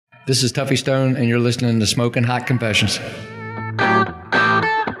This is Tuffy Stone, and you're listening to Smoking Hot Confessions.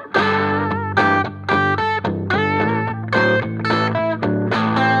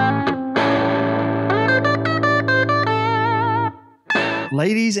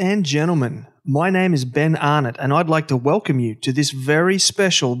 Ladies and gentlemen, my name is Ben Arnott, and I'd like to welcome you to this very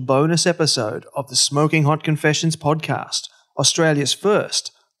special bonus episode of the Smoking Hot Confessions podcast, Australia's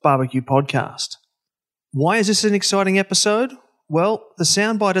first barbecue podcast. Why is this an exciting episode? Well, the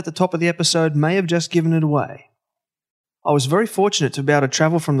soundbite at the top of the episode may have just given it away. I was very fortunate to be able to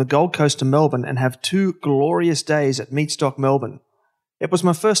travel from the Gold Coast to Melbourne and have 2 glorious days at Meatstock, Melbourne. It was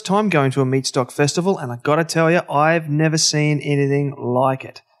my first time going to a Meatstock festival, and I gotta tell you, I've never seen anything like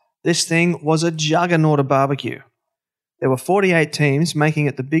it. This thing was a juggernaut of barbecue. There were 48 teams, making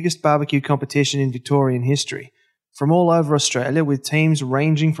it the biggest barbecue competition in Victorian history, from all over Australia, with teams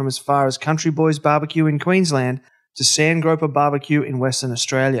ranging from as far as Country Boys Barbecue in Queensland to Sandgroper Barbecue in Western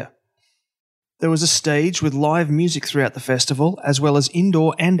Australia. There was a stage with live music throughout the festival, as well as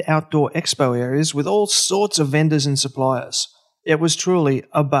indoor and outdoor expo areas with all sorts of vendors and suppliers. It was truly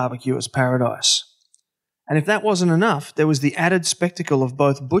a barbecuer's paradise. And if that wasn't enough, there was the added spectacle of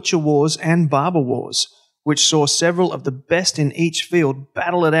both butcher wars and barber wars, which saw several of the best in each field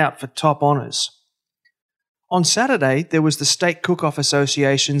battle it out for top honours. On Saturday, there was the Steak Cook-Off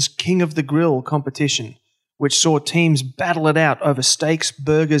Association's King of the Grill competition, which saw teams battle it out over steaks,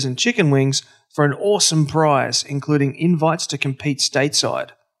 burgers and chicken wings for an awesome prize, including invites to compete stateside.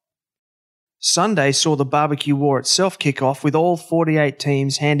 Sunday saw the barbecue war itself kick off, with all 48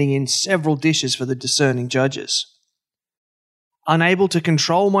 teams handing in several dishes for the discerning judges. Unable to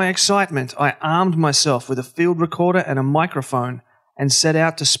control my excitement, I armed myself with a field recorder and a microphone and set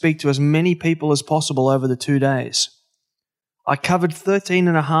out to speak to as many people as possible over the 2 days. I covered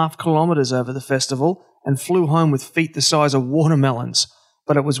 13.5 kilometres over the festival and flew home with feet the size of watermelons,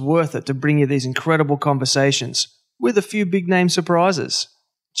 but it was worth it to bring you these incredible conversations, with a few big-name surprises.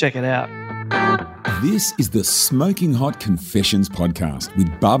 Check it out. This is the Smoking Hot Confessions podcast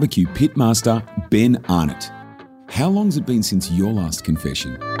with barbecue pitmaster Ben Arnott. How long's it been since your last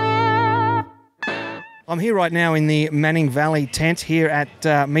confession? I'm here right now in the Manning Valley tent here at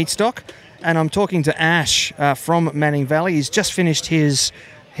Meatstock, and I'm talking to Ash from Manning Valley. He's just finished his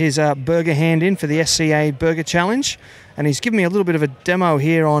burger hand-in for the SCA Burger Challenge, and he's given me a little bit of a demo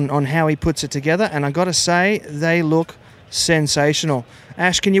here on how he puts it together, and I've got to say, they look sensational.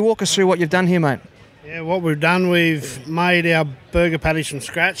 Ash, can you walk us through what you've done here, mate? Yeah, what we've done, we've made our burger patties from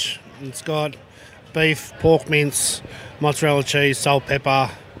scratch. It's got beef, pork mince, mozzarella cheese, salt, pepper,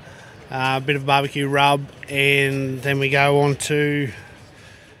 a bit of barbecue rub, and then we go on to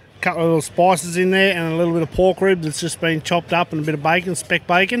a couple of little spices in there and a little bit of pork rib that's just been chopped up and a bit of bacon, speck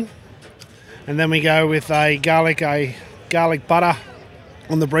bacon. And then we go with a garlic butter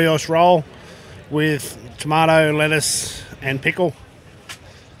on the brioche roll with tomato, lettuce and pickle.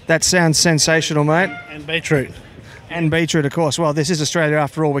 That sounds sensational, mate. And beetroot. And beetroot, of course. Well, this is Australia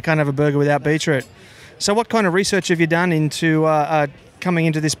after all. We can't have a burger without beetroot. So what kind of research have you done into coming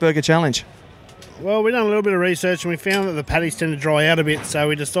into this burger challenge? Well, we've done a little bit of research and we found that the patties tend to dry out a bit, so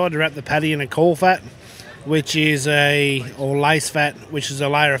we decided to wrap the patty in a caul fat, which is or lace fat, which is a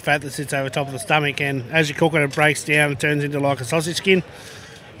layer of fat that sits over top of the stomach, and as you cook it, it breaks down and turns into like a sausage skin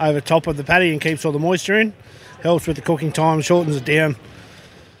over top of the patty and keeps all the moisture in. Helps with the cooking time, shortens it down.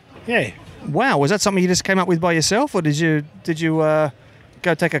 Yeah. Wow, was that something you just came up with by yourself, or did you go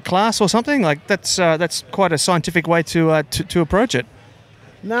take a class or something? Like that's quite a scientific way to approach it.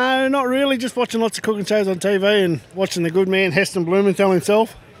 No, not really. Just watching lots of cooking shows on TV and watching the good man Heston Blumenthal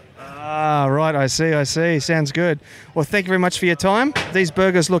himself. Ah, right. I see. Sounds good. Well, thank you very much for your time. These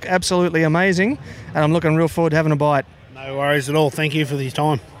burgers look absolutely amazing, and I'm looking real forward to having a bite. No worries at all. Thank you for your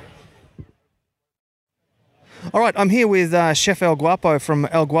time. All right, I'm here with Chef El Guapo from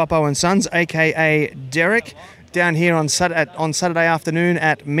El Guapo and Sons, a.k.a. Derek, down here on Saturday afternoon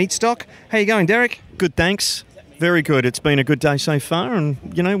at Meatstock. How you going, Derek? Good, thanks. Very good. It's been a good day so far, and,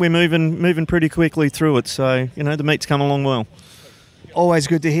 we're moving pretty quickly through it, so, the meat's come along well. Always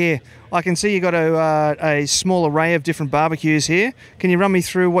good to hear. I can see you got a small array of different barbecues here. Can you run me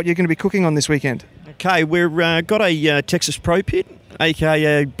through what you're going to be cooking on this weekend? Okay, we've got a Texas Pro Pit,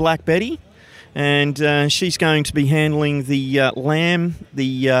 a.k.a. Black Betty, and she's going to be handling the lamb,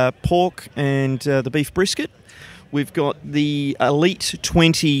 the pork and the beef brisket. We've got the Elite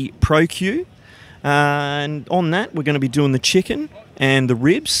 20 Pro Q, and on that we're going to be doing the chicken and the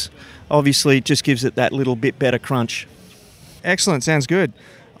ribs. Obviously it just gives it that little bit better crunch. Excellent, sounds good.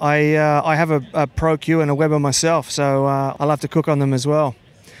 I have a Pro Q and a Weber myself, so I'll have to cook on them as well.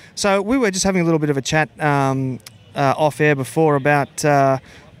 So we were just having a little bit of a chat off air before about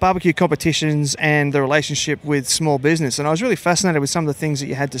barbecue competitions and the relationship with small business, and I was really fascinated with some of the things that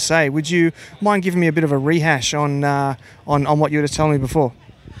you had to say. Would you mind giving me a bit of a rehash on what you were just telling me before?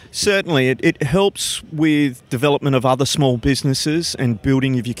 Certainly, it helps with development of other small businesses and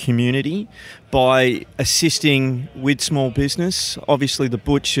building of your community by assisting with small business. Obviously, the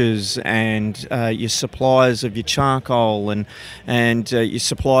butchers and your suppliers of your charcoal and your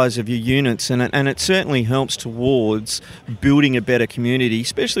suppliers of your units, and it certainly helps towards building a better community,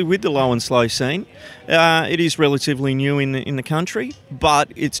 especially with the low and slow scene. It is relatively new in the country,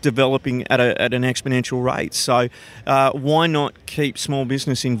 but it's developing at an exponential rate. So why not keep small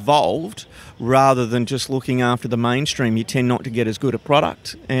business involved rather than just looking after the mainstream? You tend not to get as good a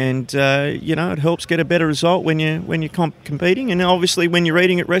product, and it helps get a better result when you're competing, and obviously when you're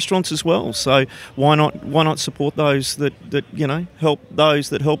eating at restaurants as well. So why not support those that help those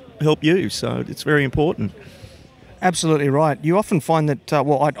that help you? So it's very important. Absolutely right. You often find that,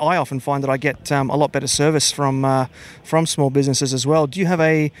 I often find that I get a lot better service from small businesses as well. Do you have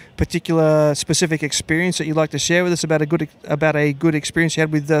a particular specific experience that you'd like to share with us about a good experience you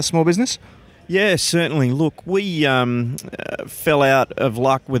had with small business? Yeah, certainly. Look, we fell out of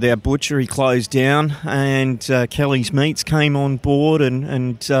luck with our butcher. He closed down, and Kelly's Meats came on board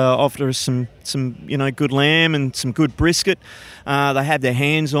and offered us some good lamb and some good brisket. They had their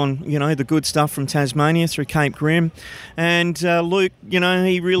hands on, the good stuff from Tasmania through Cape Grim. And Luke,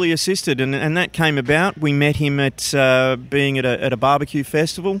 he really assisted, and that came about. We met him at being at a barbecue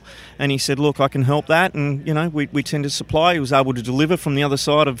festival, and he said, look, I can help that. And, we tend to supply. He was able to deliver from the other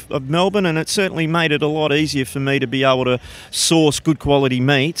side of Melbourne, and it certainly made it a lot easier for me to be able to source good quality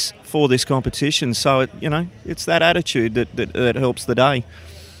meats for this competition. So, it's that attitude that helps the day.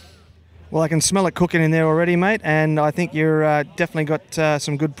 Well, I can smell it cooking in there already, mate, and I think you're definitely got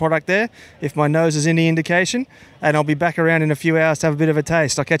some good product there, if my nose is any indication, and I'll be back around in a few hours to have a bit of a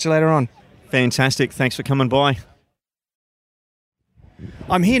taste. I'll catch you later on. Fantastic. Thanks for coming by.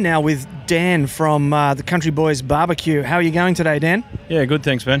 I'm here now with Dan from the Country Boys Barbecue. How are you going today, Dan? Yeah, good,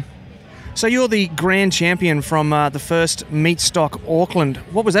 thanks, Ben. So you're the grand champion from the first Meatstock Auckland.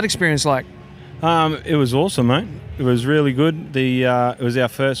 What was that experience like? It was awesome, mate. It was really good. It was our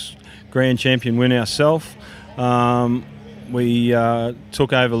first grand champion win ourselves. We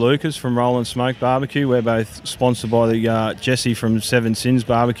took over Lucas from Roll and Smoke Barbecue. We're both sponsored by the Jesse from Seven Sins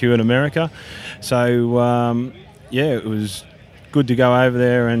Barbecue in America. So, it was good to go over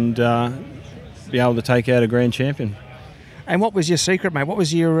there and be able to take out a grand champion. And what was your secret, mate? What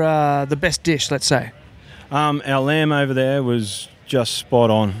was your the best dish, let's say? Our lamb over there was just spot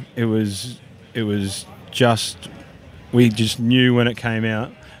on. It was just, we just knew when it came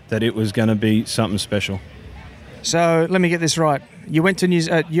out that it was going to be something special. So let me get this right. You went to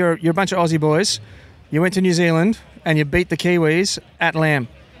you're a bunch of Aussie boys. You went to New Zealand and you beat the Kiwis at lamb.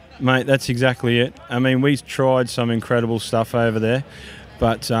 Mate, that's exactly it. I mean, we tried some incredible stuff over there,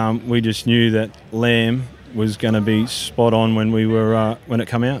 but we just knew that lamb was going to be spot on when it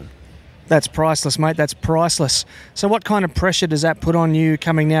came out. That's priceless, mate. That's priceless. So what kind of pressure does that put on you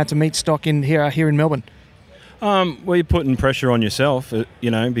coming now to Meatstock here in Melbourne? Well, you're putting pressure on yourself,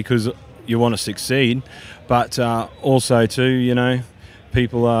 because you want to succeed, but also too,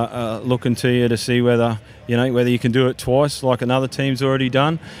 people are looking to you to see whether you can do it twice like another team's already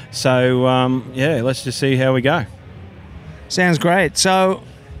done. So let's just see how we go. Sounds great. So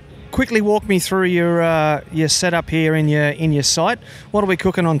quickly walk me through your setup here in your site. What are we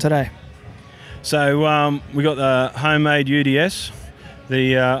cooking on today? So we got the homemade UDS.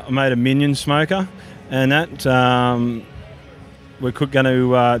 I made a minion smoker, and that we're going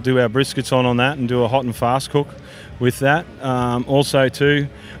to do our briskets on that and do a hot and fast cook with that. Also too,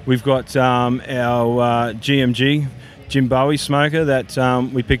 we've got our GMG Jim Bowie smoker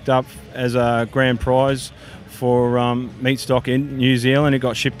that we picked up as a grand prize for Meatstock in New Zealand. It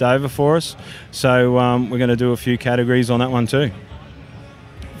got shipped over for us, so we're going to do a few categories on that one too.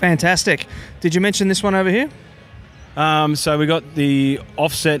 Fantastic. Did you mention this one over here? So we got the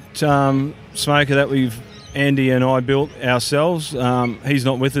offset smoker that Andy and I built ourselves. He's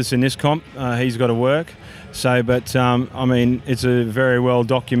not with us in this comp. He's got to work. So, but it's a very well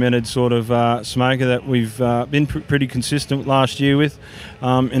documented sort of smoker that we've been pretty consistent last year with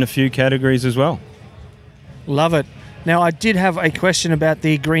in a few categories as well. Love it. Now, I did have a question about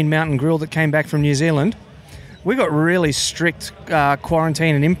the Green Mountain Grill that came back from New Zealand. We got really strict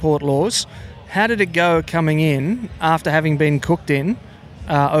quarantine and import laws. How did it go coming in after having been cooked in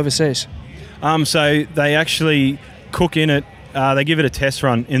overseas? So they actually cook in it. They give it a test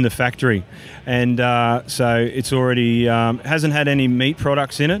run in the factory, and so it's already hasn't had any meat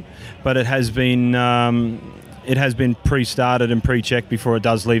products in it, but it has been it has been pre-started and pre-checked before it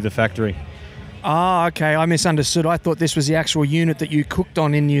does leave the factory. Ah, okay. I misunderstood. I thought this was the actual unit that you cooked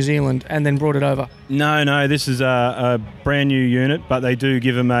on in New Zealand and then brought it over. No, this is a brand new unit, but they do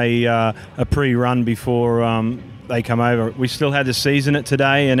give them a pre-run before they come over. We still had to season it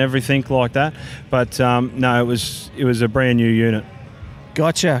today and everything like that, but no, it was a brand new unit.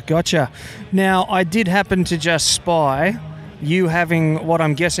 Gotcha. Now, I did happen to just spy you having what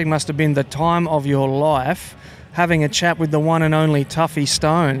I'm guessing must have been the time of your life, having a chat with the one and only Tuffy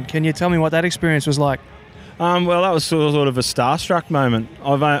Stone. Can you tell me what that experience was like? Well, that was sort of a starstruck moment.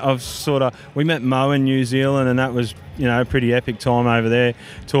 We met Mo in New Zealand, and that was, a pretty epic time over there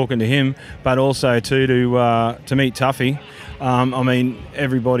talking to him, but also too to meet Tuffy.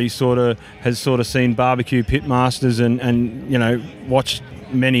 Everybody has seen Barbecue Pitmasters and watched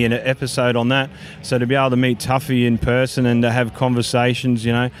many an episode on that. So to be able to meet Tuffy in person and to have conversations,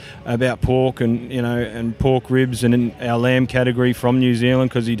 about pork and pork ribs and in our lamb category from New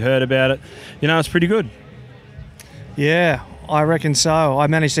Zealand because he'd heard about it, it's pretty good. Yeah, I reckon so. I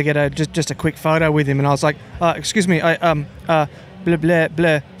managed to get just a quick photo with him, and I was like, "Excuse me, blah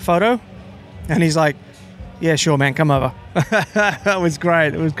blah photo," and he's like, "Yeah, sure, man, come over." It was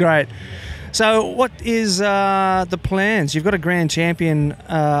great. So, what is the plans? You've got a grand champion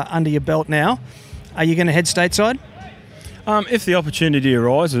under your belt now. Are you going to head stateside? If the opportunity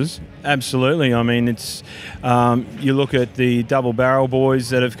arises, absolutely. It's you look at the double barrel boys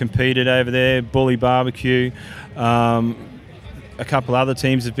that have competed over there, Bully Barbecue, a couple other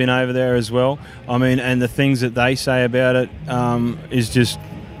teams have been over there as well. And the things that they say about it is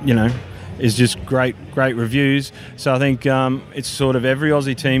just great reviews. So I think it's sort of every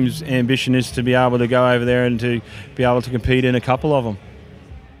Aussie team's ambition is to be able to go over there and to be able to compete in a couple of them.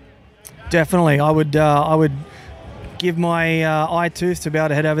 Definitely, I would give my eye tooth to be able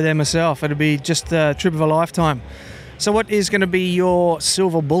to head over there myself. It'd be just a trip of a lifetime. So what is going to be your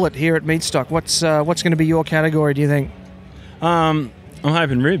silver bullet here at Meatstock? What's going to be your category, do you think? I'm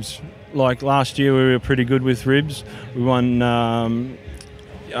hoping ribs. Like last year we were pretty good with ribs. We won,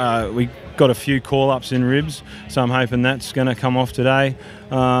 we got a few call-ups in ribs, so I'm hoping that's going to come off today.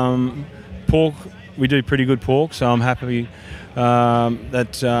 Pork, we do pretty good pork, so I'm happy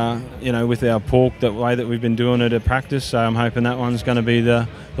that with our pork, that way that we've been doing it at practice, so I'm hoping that one's going to be the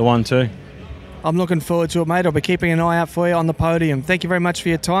one too. I'm looking forward to it, mate. I'll be keeping an eye out for you on the podium. Thank you very much for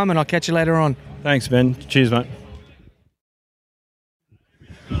your time, and I'll catch you later on. Thanks, Ben. Cheers, mate.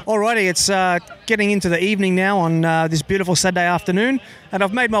 Alrighty, it's getting into the evening now on this beautiful Saturday afternoon, and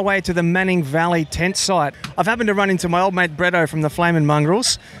I've made my way to the Manning Valley tent site. I've happened to run into my old mate Bretto from the Flamin'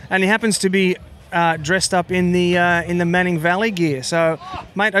 Mongrels, and he happens to be dressed up in the Manning Valley gear. So,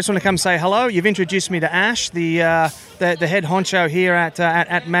 mate, I just want to come say hello. You've introduced me to Ash, the head honcho here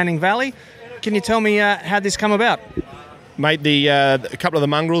at Manning Valley. Can you tell me how this come about? Mate, a couple of the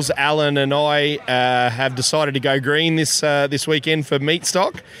mongrels, Alan and I, have decided to go green this weekend for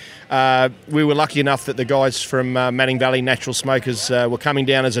Meatstock. We were lucky enough that the guys from Manning Valley Natural Smokers were coming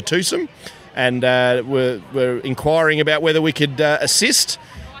down as a twosome, and were inquiring about whether we could assist.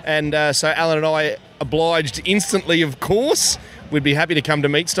 And so Alan and I obliged instantly, of course. We'd be happy to come to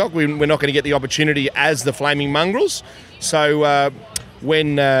Meatstock. We're not going to get the opportunity as the Flaming Mongrels. So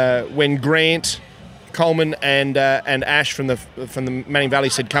when Grant, Coleman and Ash from the Manning Valley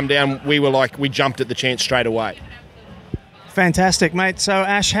said come down, we jumped at the chance straight away. Fantastic, mate. So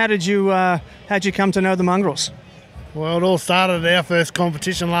Ash, how'd you come to know the Mongrels? Well, it all started at our first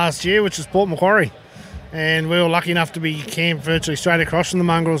competition last year, which was Port Macquarie. And we were lucky enough to be camped virtually straight across from the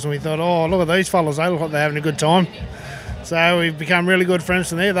Mongrels, and we thought, oh, look at these fellas, they look like they're having a good time. So we've become really good friends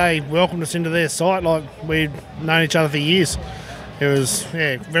from there. They welcomed us into their site like we'd known each other for years. It was,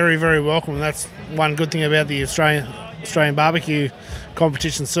 very, very welcome. And that's one good thing about the Australian barbecue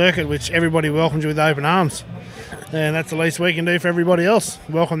competition circuit, which everybody welcomes you with open arms. And that's the least we can do for everybody else,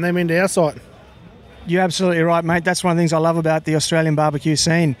 welcome them into our site. You're absolutely right, mate. That's one of the things I love about the Australian barbecue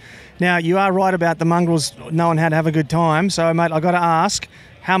scene. Now, you are right about the Mongrels knowing how to have a good time. So, mate, I've got to ask,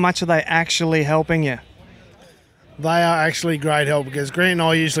 how much are they actually helping you? They are actually great help because Grant and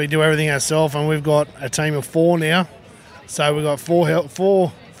I usually do everything ourselves, and we've got a team of 4 now. So we've got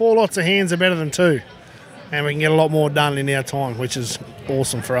 4 lots of hands are better than 2. And we can get a lot more done in our time, which is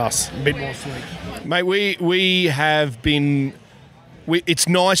awesome for us. A bit more sleep. Mate, we have been... it's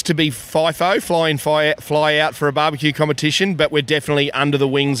nice to be FIFO, fly out for a barbecue competition, but we're definitely under the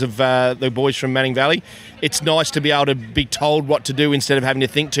wings of the boys from Manning Valley. It's nice to be able to be told what to do instead of having to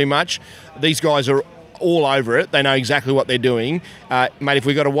think too much. These guys are all over it. They know exactly what they're doing. Mate, if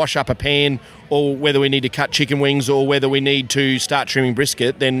we've got to wash up a pan, or whether we need to cut chicken wings, or whether we need to start trimming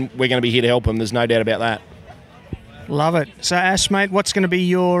brisket, then we're going to be here to help them. There's no doubt about that. Love it. So, Ash, mate, what's going to be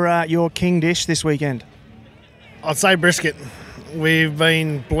your king dish this weekend? I'd say brisket. We've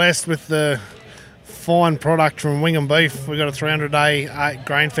been blessed with the fine product from Wingham Beef. We've got a 300-day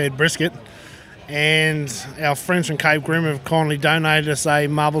grain-fed brisket. And our friends from Cape Grim have kindly donated us a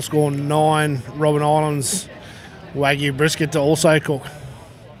Marble Score 9 Robben Islands Wagyu brisket to also cook.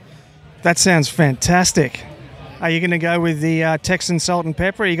 That sounds fantastic. Are you going to go with the Texan salt and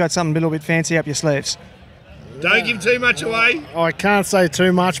pepper, or you got something a little bit fancy up your sleeves? Don't give too much away. I can't say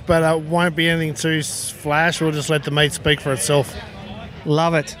too much, but it won't be anything too flash. We'll just let the meat speak for itself.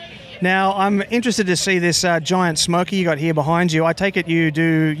 Love it. Now, I'm interested to see this giant smoker you got here behind you. I take it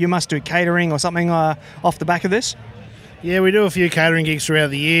you must do catering or something off the back of this? Yeah, we do a few catering gigs throughout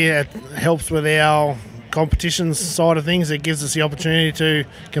the year. It helps with our competitions side of things. It gives us the opportunity to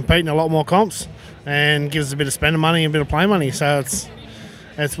compete in a lot more comps and gives us a bit of spending money and a bit of play money. So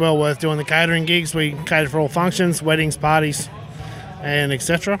it's well worth doing the catering gigs. We cater for all functions, weddings, parties, and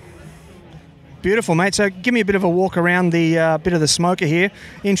etc. Beautiful, mate. So give me a bit of a walk around the bit of the smoker here.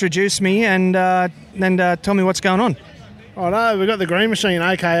 Introduce me and tell me what's going on. Oh no, we've got the green machine,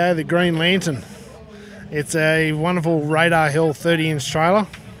 aka the Green Lantern. It's a wonderful Radar Hill 30-inch trailer,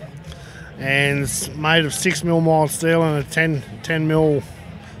 and it's made of 6mm mild steel and a 10mm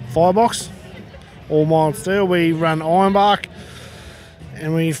firebox. All mild steel. We run ironbark,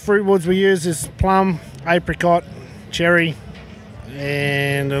 and fruit woods we use is plum, apricot, cherry,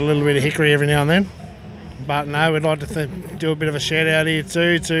 and a little bit of hickory every now and then. But no, we'd like to do a bit of a shout out here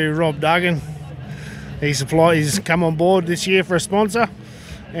too to Rob Duggan. He's come on board this year for a sponsor,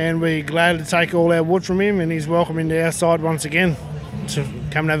 and we're glad to take all our wood from him, and he's welcome into our side once again to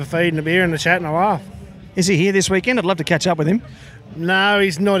come and have a feed and a beer and a chat and a laugh. Is he here this weekend? I'd love to catch up with him. No,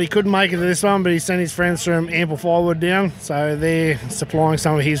 he's not. He couldn't make it to this one, but he sent his friends from Amplify Wood down, so they're supplying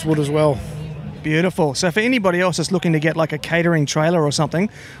some of his wood as well. Beautiful. So for anybody else that's looking to get like a catering trailer or something,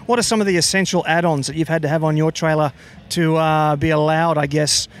 what are some of the essential add-ons that you've had to have on your trailer to be allowed, I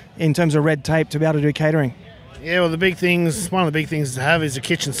guess, in terms of red tape to be able to do catering? Yeah, well, one of the big things to have is a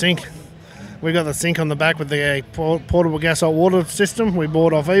kitchen sink. We've got the sink on the back with the portable gas hot water system we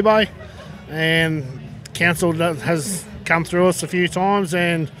bought off eBay, and council has come through us a few times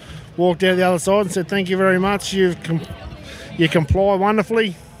and walked out the other side and said thank you very much, you comply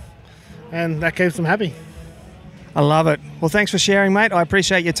wonderfully, and that keeps them happy. I love it. Well, thanks for sharing, mate. I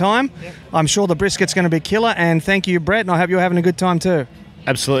appreciate your time. Yep. I'm sure the brisket's going to be killer, and thank you, Brett, and I hope you're having a good time too.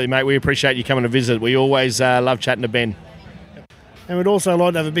 Absolutely, mate. We appreciate you coming to visit. We always love chatting to Ben. And we'd also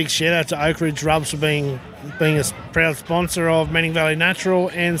like to have a big shout out to Oak Ridge Rubs for being a proud sponsor of Manning Valley Natural,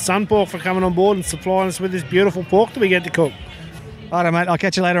 and Sun Pork for coming on board and supplying us with this beautiful pork that we get to cook. All right, mate. I'll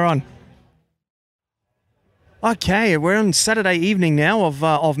catch you later on. Okay, we're on Saturday evening now of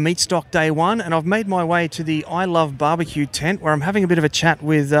Meatstock Day 1, and I've made my way to the I Love Barbecue tent where I'm having a bit of a chat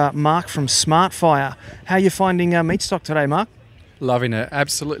with Mark from Smartfire. How are you finding Meatstock today, Mark? Loving it,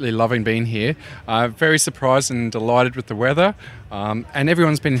 absolutely loving being here. Very surprised and delighted with the weather, and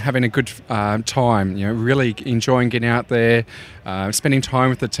everyone's been having a good time. You know, really enjoying getting out there, spending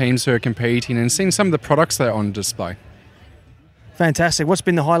time with the teams who are competing, and seeing some of the products that are on display. Fantastic. What's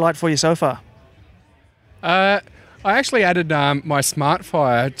been the highlight for you so far? I actually added my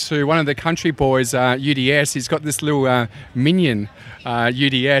Smartfire to one of the country boys' UDS. He's got this little Minion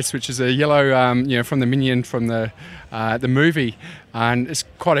UDS, which is a yellow, from the Minion from the movie, and it's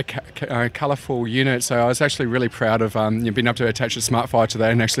quite a colourful unit. So I was actually really proud of being able to attach a Smartfire to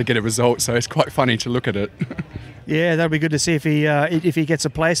that and actually get a result. So it's quite funny to look at it. Yeah, that'll be good to see if he gets a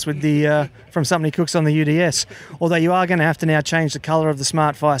place with the from something he cooks on the UDS. Although you are going to have to now change the colour of the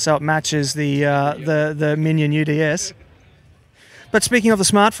Smartfire so it matches the Minion UDS. But speaking of the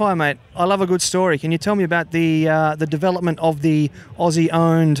Smartfire, mate, I love a good story. Can you tell me about the development of the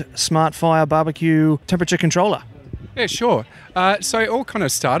Aussie-owned Smartfire barbecue temperature controller? Yeah, sure. So it all kind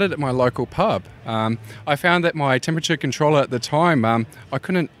of started at my local pub. I found that my temperature controller at the time, I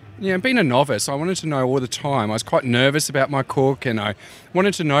couldn't. Being a novice, I wanted to know all the time. I was quite nervous about my cook, and I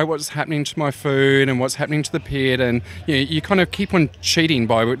wanted to know what's happening to my food and what's happening to the pit. And you kind of keep on cheating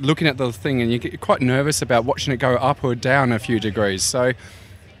by looking at the thing, and you get quite nervous about watching it go up or down a few degrees. So,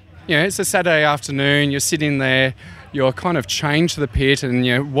 it's a Saturday afternoon. You're sitting there, you're kind of chained to the pit,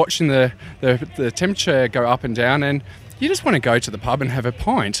 and watching the temperature go up and down, and you just want to go to the pub and have a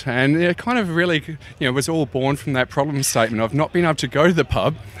pint. And it kind of really, was all born from that problem statement of not being able to go to the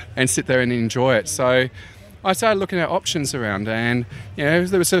pub and sit there and enjoy it. So I started looking at options around, and there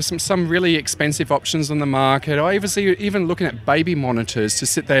was some really expensive options on the market. I even looking at baby monitors to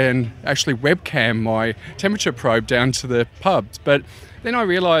sit there and actually webcam my temperature probe down to the pub. But then I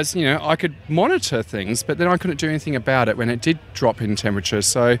realised, I could monitor things, but then I couldn't do anything about it when it did drop in temperature.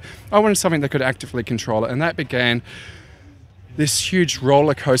 So I wanted something that could actively control it, and that began this huge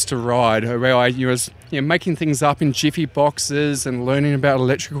roller coaster ride where I was making things up in jiffy boxes and learning about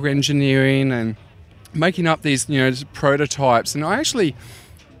electrical engineering and making up these prototypes, and I actually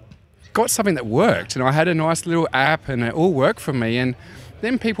got something that worked, and I had a nice little app and it all worked for me. And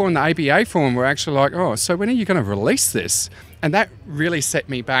then people on the ABA forum were actually like, oh, so when are you going to release this? And that really set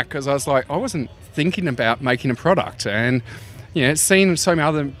me back, because I was like, I wasn't thinking about making a product, and seeing so many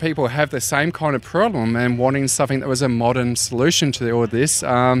other people have the same kind of problem and wanting something that was a modern solution to all this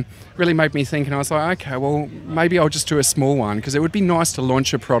really made me think. And I was like, okay, well, maybe I'll just do a small one, because it would be nice to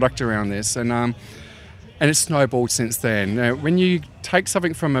launch a product around this. And it's snowballed since then. When you take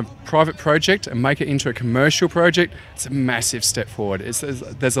something from a private project and make it into a commercial project, it's a massive step forward.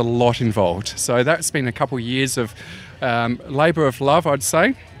 There's a lot involved. So that's been a couple of years of labour of love, I'd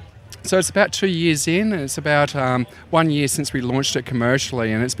say. So it's about 2 years in, and it's about 1 year since we launched it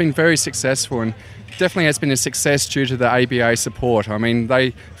commercially, and it's been very successful, and definitely has been a success due to the ABA support. I mean,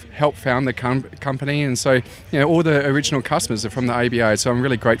 they helped found the company, and so all the original customers are from the ABA, so I'm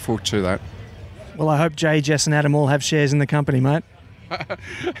really grateful to that. Well, I hope Jay, Jess and Adam all have shares in the company, mate.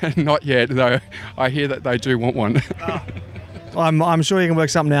 Not yet, though. I hear that they do want one. I'm sure you can work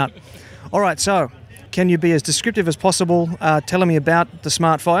something out. All right, so can you be as descriptive as possible telling me about the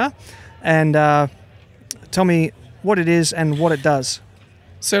SmartFire, and tell me what it is and what it does?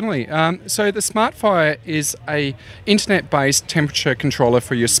 Certainly. So the SmartFire is a internet-based temperature controller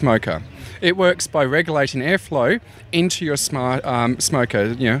for your smoker. It works by regulating airflow into your smoker.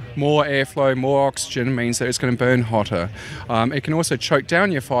 More airflow, more oxygen means that it's going to burn hotter. It can also choke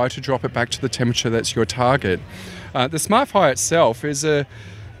down your fire to drop it back to the temperature that's your target. The SmartFire itself is a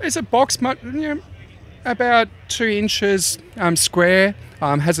box, about 2 inches square,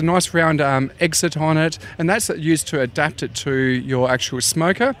 has a nice round exit on it, and that's used to adapt it to your actual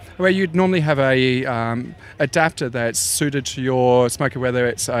smoker, where you'd normally have a adapter that's suited to your smoker, whether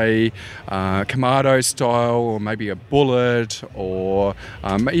it's a Kamado style or maybe a Bullet or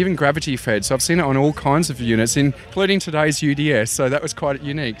even gravity fed. So I've seen it on all kinds of units, including today's UDS, so that was quite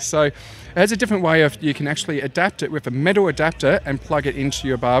unique. So it has a different way of, you can actually adapt it with a metal adapter and plug it into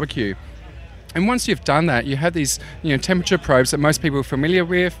your barbecue. And once you've done that, you have these temperature probes that most people are familiar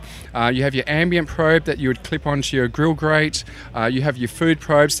with. You have your ambient probe that you would clip onto your grill grate. You have your food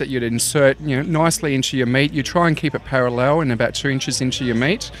probes that you'd insert nicely into your meat. You try and keep it parallel and about 2 inches into your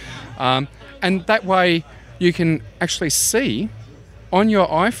meat. And that way you can actually see on your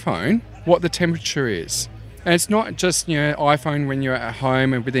iPhone what the temperature is. And it's not just iPhone when you're at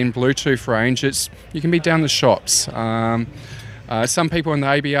home and within Bluetooth range. You can be down the shops. Some people in the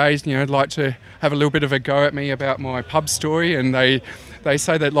ABAs, like to have a little bit of a go at me about my pub story, and they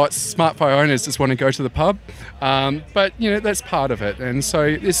say that like SmartFire owners just want to go to the pub, but that's part of it. And so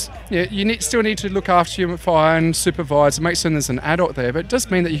you still need to look after your fire and supervise and make sure there's an adult there. But it does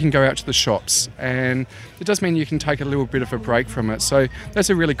mean that you can go out to the shops, and it does mean you can take a little bit of a break from it. So that's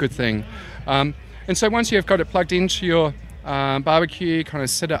a really good thing. And so once you've got it plugged into your barbecue, kind of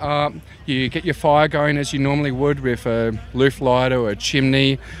set it up, you get your fire going as you normally would with a loop lighter or a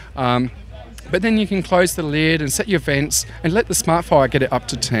chimney, but then you can close the lid and set your vents and let the SmartFire get it up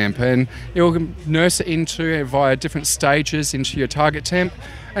to temp, and you'll nurse it into via different stages into your target temp.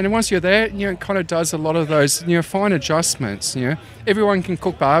 And then once you're there, it kind of does a lot of those fine adjustments. Everyone can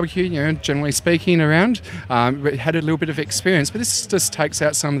cook barbecue, generally speaking, around. Had a little bit of experience, but this just takes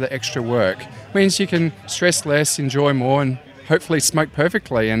out some of the extra work. Means you can stress less, enjoy more, and hopefully smoke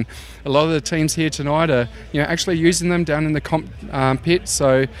perfectly. And a lot of the teams here tonight are actually using them down in the comp pit.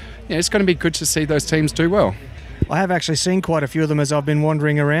 So it's going to be good to see those teams do well. I have actually seen quite a few of them as I've been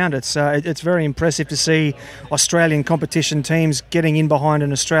wandering around. It's very impressive to see Australian competition teams getting in behind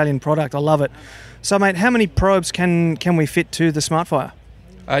an Australian product. I love it. So, mate, how many probes can we fit to the SmartFire?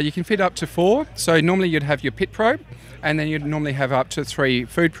 You can fit up to 4. So normally you'd have your pit probe, and then you'd normally have up to 3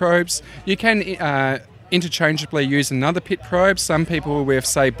 food probes. You can interchangeably use another pit probe. Some people with,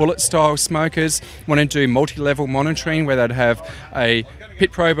 say, bullet-style smokers want to do multi-level monitoring, where they'd have a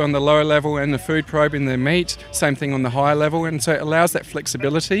pit probe on the lower level and the food probe in the meat, same thing on the higher level, and so it allows that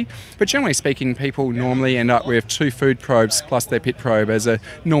flexibility. But generally speaking, people normally end up with 2 food probes plus their pit probe as a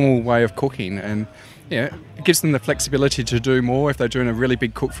normal way of cooking, and it gives them the flexibility to do more if they're doing a really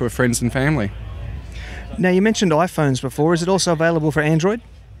big cook for friends and family. Now, you mentioned iPhones before. Is it also available for Android?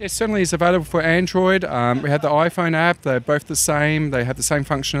 It certainly is available for Android. We have the iPhone app. They're both the same. They have the same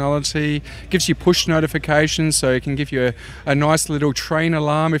functionality. Gives you push notifications, so it can give you a nice little train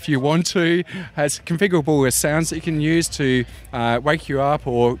alarm if you want to. Has configurable sounds that you can use to wake you up,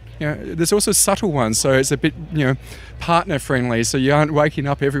 or there's also subtle ones, so it's a bit partner friendly, so you aren't waking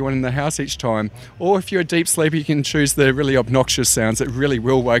up everyone in the house each time. Or if you're a deep sleeper, you can choose the really obnoxious sounds that really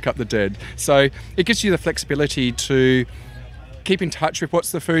will wake up the dead. So it gives you the flexibility to keep in touch with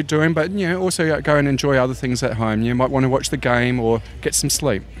what's the food doing, but also go and enjoy other things at home. You might want to watch the game or get some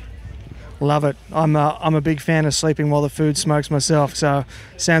sleep. Love it. I'm a big fan of sleeping while the food smokes myself, so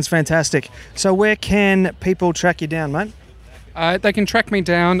sounds fantastic. So where can people track you down, mate? They can track me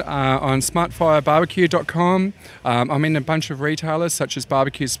down on smartfirebarbecue.com. I'm in a bunch of retailers such as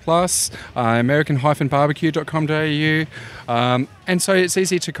Barbecues Plus, American-barbecue.com.au, and so it's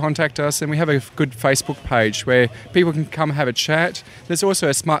easy to contact us, and we have a good Facebook page where people can come have a chat. There's also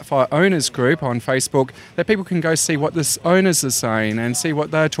a Smartfire owners group on Facebook that people can go see what the owners are saying and see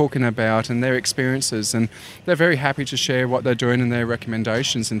what they're talking about and their experiences, and they're very happy to share what they're doing and their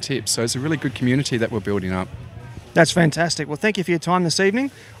recommendations and tips. So it's a really good community that we're building up. That's fantastic. Well, thank you for your time this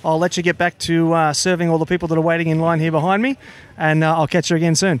evening. I'll let you get back to serving all the people that are waiting in line here behind me, and I'll catch you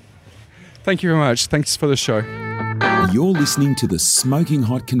again soon. Thank you very much. Thanks for the show. You're listening to the Smoking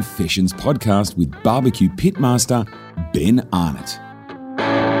Hot Confessions podcast with barbecue pitmaster Ben Arnott.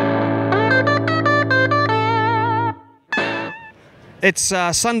 It's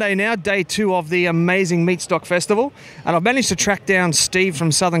Sunday now, day 2 of the amazing Meatstock Festival, and I've managed to track down Steve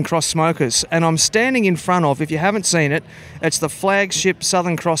from Southern Cross Smokers, and I'm standing in front of, if you haven't seen it, it's the flagship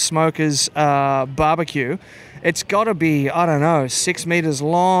Southern Cross Smokers barbecue. It's got to be, 6 metres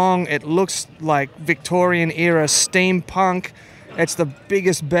long. It looks like Victorian era steampunk. It's the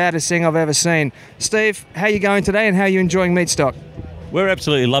biggest, baddest thing I've ever seen. Steve, how are you going today, and how are you enjoying Meatstock? We're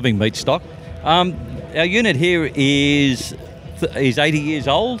absolutely loving Meatstock. Our unit here is 80 years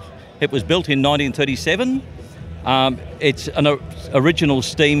old. It was built in 1937. It's an original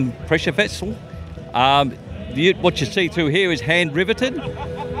steam pressure vessel. What you see through here is hand riveted.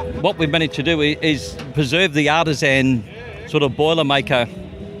 What we've managed to do is preserve the artisan sort of Boilermaker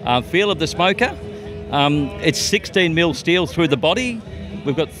feel of the smoker. It's 16 mil steel through the body.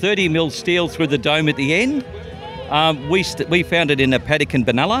 We've got 30 mil steel through the dome at the end. We found it in a paddock and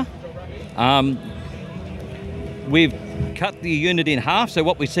Benalla. We've cut the unit in half, so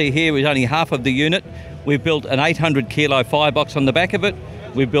what we see here is only half of the unit. We've built an 800 kilo firebox on the back of it.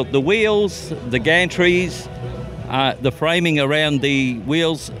 We've built the wheels, the gantries, the framing around the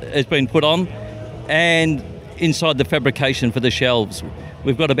wheels has been put on, and inside the fabrication for the shelves.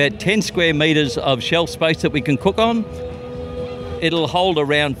 We've got about 10 square metres of shelf space that we can cook on. It'll hold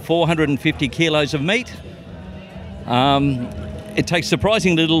around 450 kilos of meat. It takes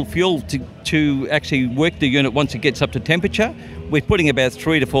surprising little fuel to actually work the unit once it gets up to temperature. We're putting about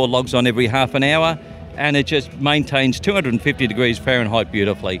 3 to 4 logs on every half an hour, and it just maintains 250 degrees Fahrenheit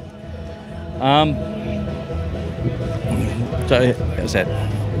beautifully. So how's that?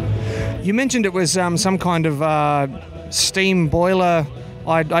 You mentioned it was some kind of steam boiler.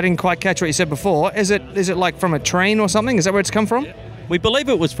 I didn't quite catch what you said before. Is it like from a train or something? Is that where it's come from? We believe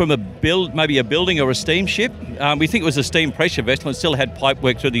it was from maybe a building or a steamship. We think it was a steam pressure vessel and still had pipe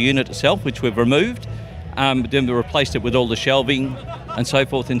work through the unit itself, which we've removed. Then we replaced it with all the shelving and so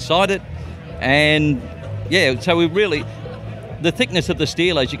forth inside it. And yeah, so the thickness of the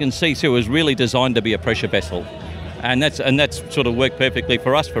steel, as you can see through, is really designed to be a pressure vessel. And that's sort of worked perfectly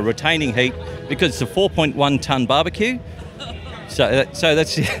for us for retaining heat, because it's a 4.1 tonne barbecue. So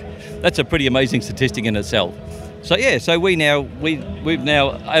that's a pretty amazing statistic in itself. So yeah, so we've now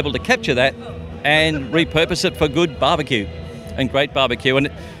able to capture that and repurpose it for good barbecue and great barbecue.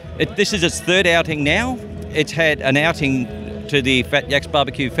 And this is its third outing now. It's had an outing to the Fat Yaks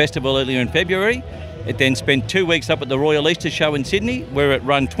Barbecue Festival earlier in February. It then spent 2 weeks up at the Royal Easter Show in Sydney, where it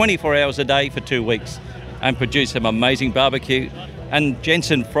ran 24 hours a day for 2 weeks and produced some amazing barbecue. And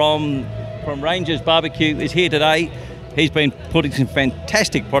Jensen from Rangers Barbecue is here today. He's been putting some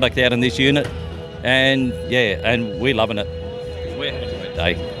fantastic product out in this unit. And yeah, and we're loving it. We're having a good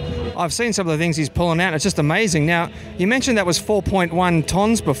day. I've seen some of the things he's pulling out. It's just amazing. Now, you mentioned that was 4.1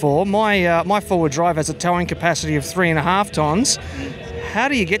 tonnes before. My forward drive has a towing capacity of 3.5 tonnes. How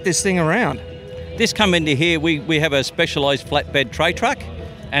do you get this thing around? This come into here, we have a specialised flatbed tray truck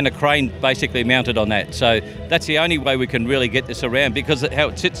and a crane basically mounted on that. So that's the only way we can really get this around, because how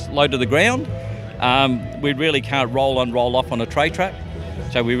it sits low to the ground, we really can't roll on, roll off on a tray truck.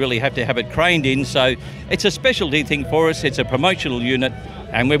 So we really have to have it craned in. So it's a specialty thing for us. It's a promotional unit.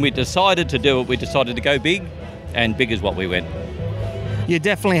 And when we decided to do it, we decided to go big, and big is what we went. You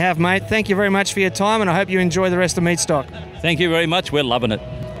definitely have, mate. Thank you very much for your time, and I hope you enjoy the rest of Meatstock. Thank you very much. We're loving it.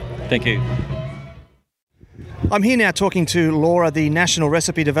 Thank you. I'm here now talking to Laura, the national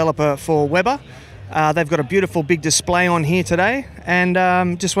recipe developer for Weber. They've got a beautiful big display on here today,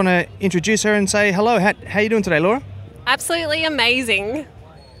 and just want to introduce her and say hello. How are you doing today, Laura? Absolutely amazing.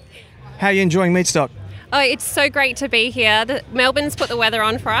 How are you enjoying Meatstock? Oh, it's so great to be here. Melbourne's put the weather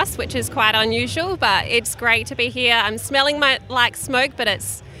on for us, which is quite unusual, but it's great to be here. I'm smelling like smoke, but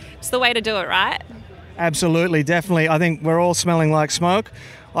it's the way to do it, right? Absolutely, definitely. I think we're all smelling like smoke.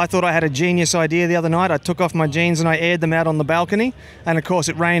 I thought I had a genius idea the other night. I took off my jeans and I aired them out on the balcony. And of course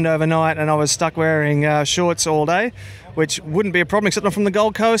it rained overnight and I was stuck wearing shorts all day, which wouldn't be a problem except I'm from the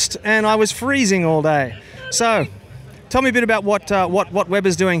Gold Coast and I was freezing all day. So, tell me a bit about what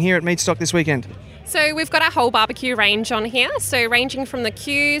Weber's doing here at Meatstock this weekend. So we've got our whole barbecue range on here, so ranging from the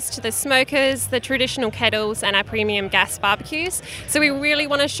Qs to the smokers, the traditional kettles and our premium gas barbecues. So we really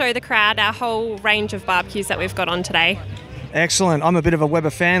want to show the crowd our whole range of barbecues that we've got on today. Excellent. I'm a bit of a Weber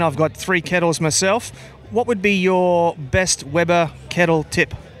fan. I've got 3 kettles myself. What would be your best Weber kettle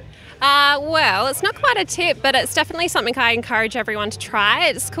tip? Well, it's not quite a tip, but it's definitely something I encourage everyone to try.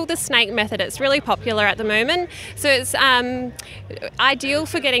 It's called the snake method. It's really popular at the moment. So it's ideal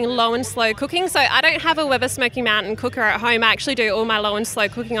for getting low and slow cooking. So I don't have a Weber Smoky Mountain cooker at home. I actually do all my low and slow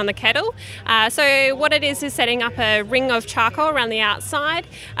cooking on the kettle. So what it is setting up a ring of charcoal around the outside.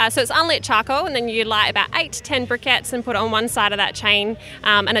 So it's unlit charcoal, and then you light about 8 to 10 briquettes and put it on one side of that chain,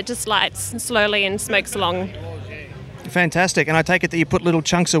 and it just lights slowly and smokes along. Fantastic. And I take it that you put little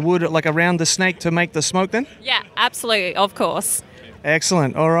chunks of wood like around the snake to make the smoke then? Yeah, absolutely, of course.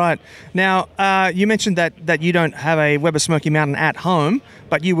 Excellent. All right. Now, you mentioned that you don't have a Weber Smoky Mountain at home,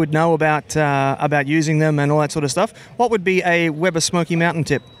 but you would know about using them and all that sort of stuff. What would be a Weber Smoky Mountain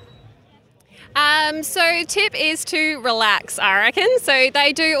tip? So tip is to relax, I reckon. So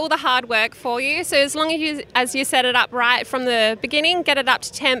they do all the hard work for you. So as long as you set it up right from the beginning, get it up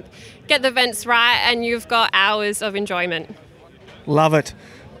to temp, get the vents right, and you've got hours of enjoyment. Love it.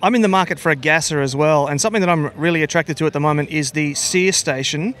 I'm in the market for a gasser as well, and something that I'm really attracted to at the moment is the sear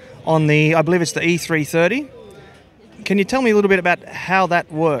station on the, I believe it's the E330. Can you tell me a little bit about how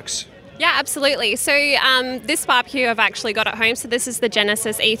that works? Yeah, absolutely. So this barbecue I've actually got at home. So this is the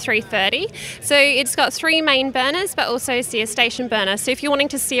Genesis E330. So it's got 3 main burners, but also a sear station burner. So if you're wanting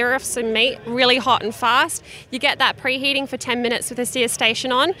to sear off some meat really hot and fast, you get that preheating for 10 minutes with a sear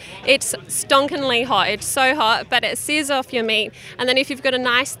station on. It's stonkingly hot. It's so hot, but it sears off your meat. And then if you've got a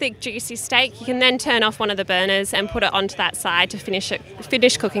nice, thick, juicy steak, you can then turn off one of the burners and put it onto that side to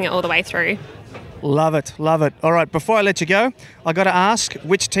finish cooking it all the way through. Love it, love it. All right, before I let you go, I got to ask,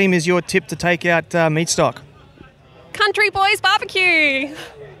 which team is your tip to take out Meatstock? Country Boys Barbecue.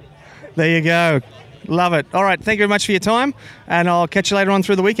 There you go. Love it. All right, thank you very much for your time, and I'll catch you later on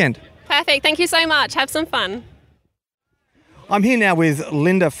through the weekend. Perfect. Thank you so much. Have some fun. I'm here now with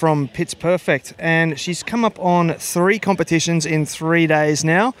Linda from Pit's Perfect, and she's come up on 3 competitions in 3 days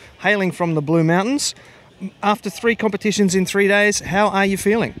now, hailing from the Blue Mountains. After 3 competitions in 3 days, how are you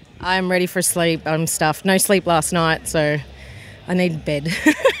feeling? I'm ready for sleep. I'm stuffed. No sleep last night, so I need bed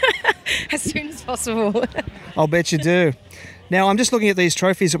as soon as possible. I'll bet you do. Now, I'm just looking at these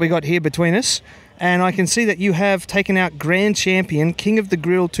trophies that we got here between us, and I can see that you have taken out Grand Champion, King of the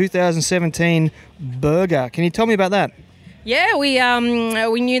Grill 2017 Burger. Can you tell me about that? Yeah, we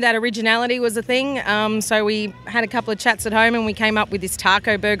knew that originality was a thing, so we had a couple of chats at home and we came up with this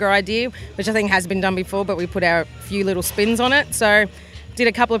taco burger idea, which I think has been done before, but we put our few little spins on it. So did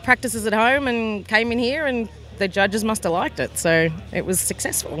a couple of practices at home and came in here, and the judges must have liked it. So it was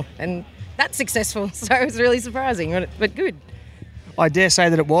successful, and that's successful. So it was really surprising, but good. I dare say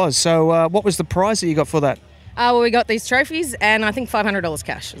that it was. So what was the prize that you got for that? Well, we got these trophies and I think $500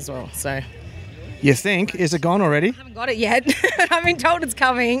 cash as well. So. You think? Is it gone already? I haven't got it yet. I've been told it's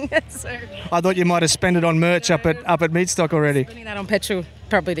coming. So. I thought you might have spent it on merch up at Meatstock already. Spending that on petrol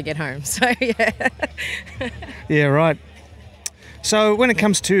probably to get home. So, yeah. Yeah, right. So when it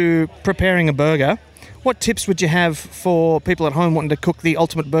comes to preparing a burger, what tips would you have for people at home wanting to cook the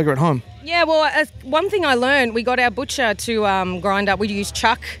ultimate burger at home? Yeah, well, one thing I learned, we got our butcher to grind up. We use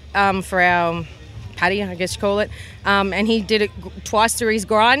chuck for our patty, I guess you call it, and he did it twice through his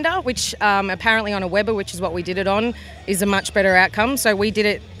grinder, which apparently on a Weber, which is what we did it on, is a much better outcome. So we did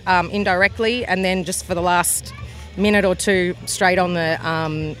it indirectly, and then just for the last minute or two, straight on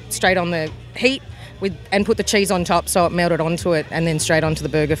the heat, and put the cheese on top so it melted onto it, and then straight onto the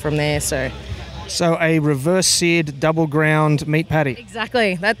burger from there. So a reverse seared double ground meat patty.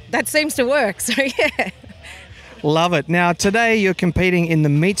 Exactly. That seems to work. So yeah. Love it. Now, today you're competing in the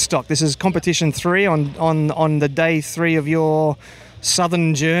Meatstock. This is competition 3 on the day 3 of your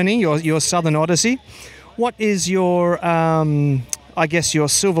southern journey, your southern odyssey. What is your, your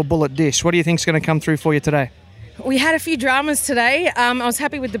silver bullet dish? What do you think is going to come through for you today? We had a few dramas today. I was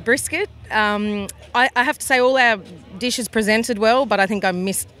happy with the brisket. I have to say all our dishes presented well, but I think I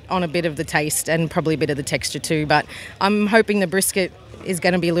missed on a bit of the taste and probably a bit of the texture too. But I'm hoping the brisket is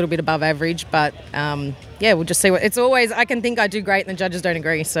going to be a little bit above average. But we'll just see what it's always. I can think I do great and the judges don't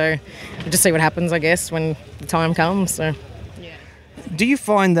agree. So we'll just see what happens, I guess, when the time comes. So, yeah. Do you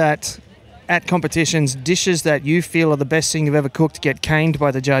find that at competitions, dishes that you feel are the best thing you've ever cooked get caned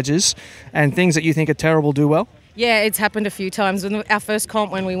by the judges, and things that you think are terrible do well? Yeah, it's happened a few times. When our first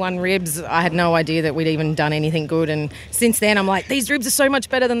comp, when we won ribs, I had no idea that we'd even done anything good. And since then, I'm like, these ribs are so much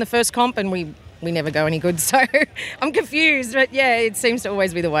better than the first comp, and we never go any good. So I'm confused. But yeah, it seems to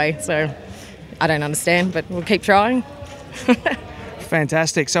always be the way. So I don't understand, but we'll keep trying.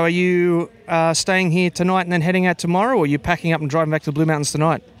 Fantastic. So are you staying here tonight and then heading out tomorrow, or are you packing up and driving back to the Blue Mountains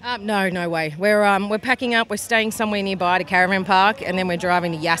tonight? No way. We're packing up. We're staying somewhere nearby to Caravan Park, and then we're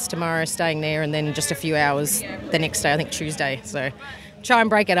driving to Yass tomorrow, staying there, and then just a few hours the next day, I think Tuesday. So try and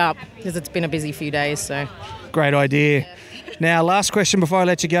break it up because it's been a busy few days. So great idea. Yeah. Now, last question before I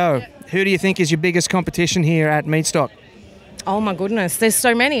let you go. Who do you think is your biggest competition here at Meatstock? Oh my goodness, there's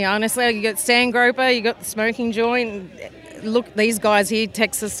so many. Honestly, you got Sand Groper, you got the Smoking Joint. Look, these guys here,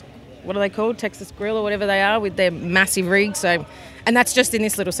 Texas, what are they called? Texas Grill or whatever they are, with their massive rig. So, and that's just in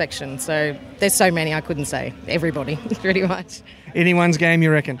this little section. So there's so many, I couldn't say. Everybody, pretty much. Anyone's game, you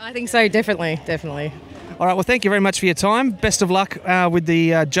reckon? I think so, definitely. All right, well, thank you very much for your time. Best of luck with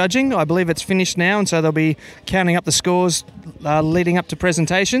the judging. I believe it's finished now, and so they'll be counting up the scores leading up to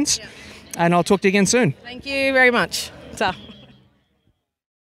presentations. Yep. And I'll talk to you again soon. Thank you very much. Ta.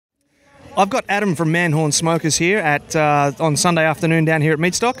 I've got Adam from Manhorn Smokers here at on Sunday afternoon down here at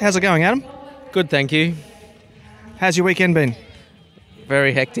Meatstock. How's it going, Adam? Good, thank you. How's your weekend been?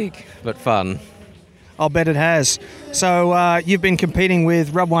 Very hectic, but fun. I'll bet it has. So you've been competing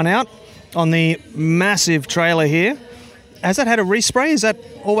with Rub One Out on the massive trailer here. Has that had a respray? Has that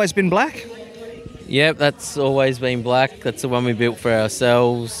always been black? Yep, that's always been black. That's the one we built for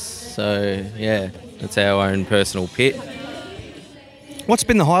ourselves. So, yeah, that's our own personal pit. What's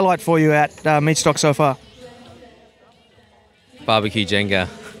been the highlight for you at Meatstock so far? Barbecue Jenga.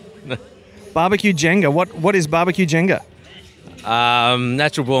 Barbecue Jenga. What is Barbecue Jenga?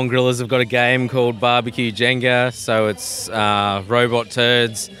 Natural Born Grillers have got a game called Barbecue Jenga. So it's robot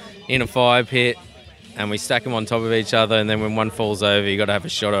turds in a fire pit, and we stack them on top of each other, and then when one falls over, you got to have a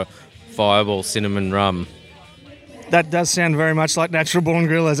shot of Fireball cinnamon rum. That does sound very much like Natural Born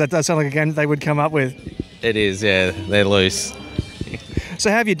Grillers. That does sound like a game that they would come up with. It is, yeah. They're loose. So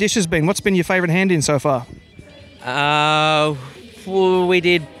how have your dishes been? What's been your favourite hand-in so far? We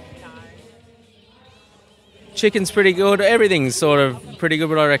did... Chicken's pretty good. Everything's sort of pretty good,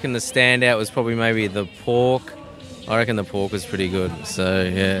 but I reckon the standout was probably maybe the pork. I reckon the pork was pretty good, so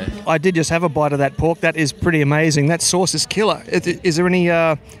yeah. I did just have a bite of that pork. That is pretty amazing. That sauce is killer. Is there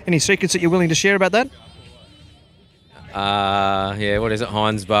any secrets that you're willing to share about that? What is it?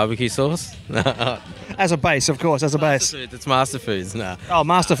 Heinz barbecue sauce? As a base, of course, as a base. It's Master Foods, no. Oh,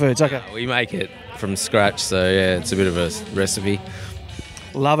 Master Foods, okay. We make it from scratch, so yeah, it's a bit of a recipe.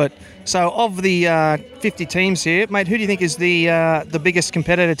 Love it. So of the 50 teams here, mate, who do you think is the biggest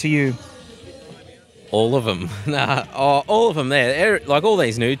competitor to you? All of them. All of them there. Like all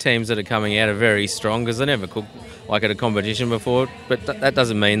these new teams that are coming out are very strong because they never cooked like at a competition before, but that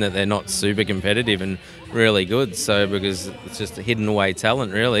doesn't mean that they're not super competitive and really good. So because it's just a hidden away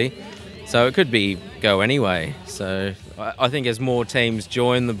talent, really. So it could go anyway. So I think as more teams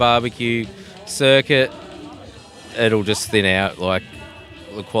join the barbecue circuit, it'll just thin out. Like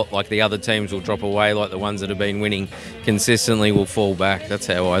the other teams will drop away. Like the ones that have been winning consistently will fall back. That's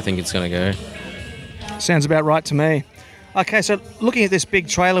how I think it's going to go. Sounds about right to me. Okay, so looking at this big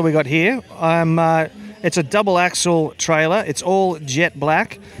trailer we got here, it's a double axle trailer. It's all jet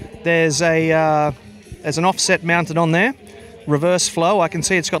black. There's an offset mounted on there, reverse flow. I can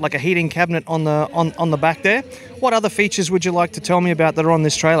see it's got like a heating cabinet on the back there. What other features would you like to tell me about that are on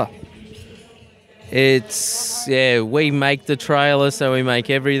this trailer? We make the trailer, so we make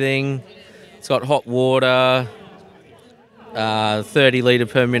everything. It's got hot water, 30 litre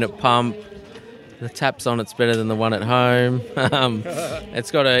per minute pump. The taps on it's better than the one at home. It's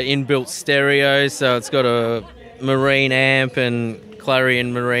got an inbuilt stereo, so it's got a marine amp and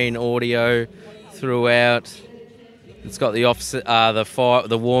Clarion marine audio throughout. It's got the offset,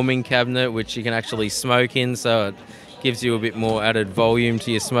 the warming cabinet, which you can actually smoke in, so it gives you a bit more added volume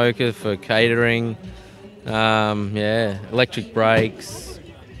to your smoker for catering. Electric brakes,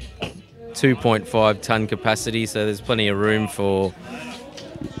 2.5 tonne capacity, so there's plenty of room for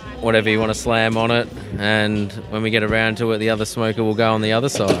whatever you want to slam on it. And when we get around to it, the other smoker will go on the other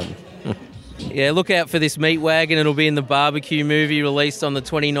side. Yeah, look out for this meat wagon. It'll be in the barbecue movie released on the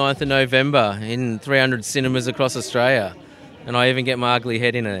 29th of November in 300 cinemas across Australia. And I even get my ugly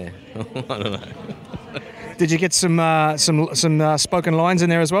head in there. I don't know. Did you get some spoken lines in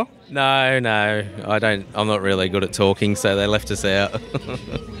there as well? No, I don't. I'm not really good at talking, so they left us out.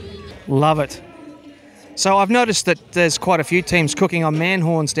 Love it. So I've noticed that there's quite a few teams cooking on man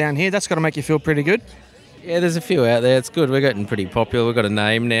horns down here. That's got to make you feel pretty good. Yeah, there's a few out there. It's good. We're getting pretty popular. We've got a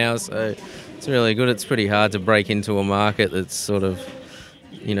name now, so it's really good. It's pretty hard to break into a market that's sort of,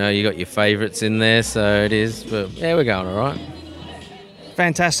 you got your favourites in there, so it is. But yeah, we're going all right.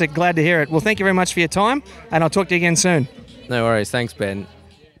 Fantastic. Glad to hear it. Well, thank you very much for your time, and I'll talk to you again soon. No worries. Thanks, Ben.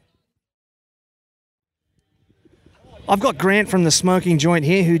 I've got Grant from the Smoking Joint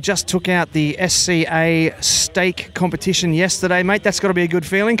here, who just took out the SCA steak competition yesterday, mate. That's got to be a good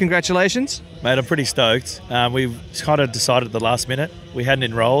feeling. Congratulations. Mate, I'm pretty stoked. We kind of decided at the last minute. We hadn't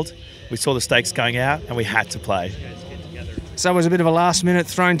enrolled. We saw the stakes going out, and we had to play. So it was a bit of a last minute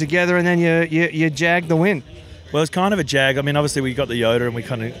thrown together, and then you jagged the win. Well, it's kind of a jag. I mean, obviously we got the Yoda, and we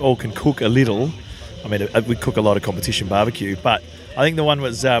kind of all can cook a little. I mean, we cook a lot of competition barbecue, but I think the one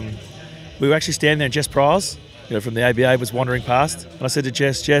was we were actually standing there, and Jess Prowse, from the ABA was wandering past, and I said to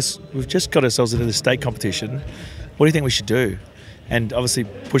Jess, we've just got ourselves into the steak competition. What do you think we should do? And obviously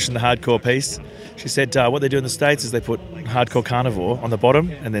pushing the hardcore piece, she said what they do in the States is they put hardcore carnivore on the bottom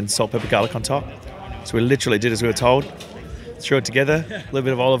and then salt, pepper, garlic on top. So we literally did as we were told, threw it together, a little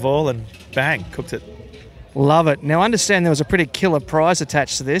bit of olive oil, and bang, cooked it. Love it. Now, I understand there was a pretty killer prize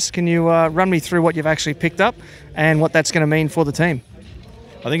attached to this. Can you run me through what you've actually picked up and what that's going to mean for the team?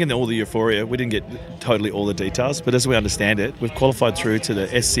 I think in all the euphoria, we didn't get totally all the details, but as we understand it, we've qualified through to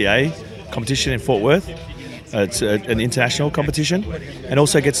the SCA competition in Fort Worth. It's an international competition and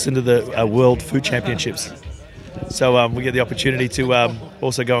also gets into the World Food Championships. So we get the opportunity to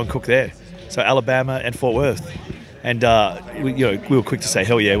also go and cook there. So Alabama and Fort Worth. And we were quick to say,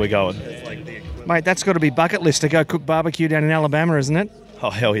 hell yeah, we're going. Mate, that's got to be bucket list to go cook barbecue down in Alabama, isn't it? Oh,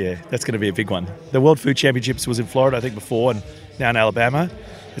 hell yeah. That's going to be a big one. The World Food Championships was in Florida, I think, before, and now in Alabama.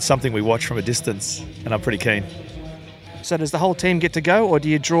 It's something we watch from a distance, and I'm pretty keen. So does the whole team get to go, or do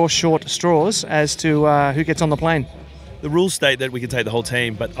you draw short straws as to who gets on the plane? The rules state that we can take the whole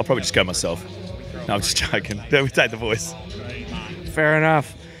team, but I'll probably just go myself. No, I'm just joking. We take the voice. Fair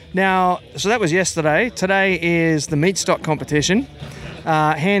enough. Now, so that was yesterday. Today is the Meatstock competition.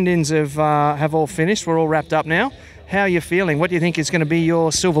 Hand-ins have all finished. We're all wrapped up now. How are you feeling? What do you think is going to be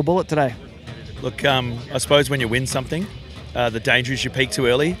your silver bullet today? Look, I suppose when you win something, the danger is you peak too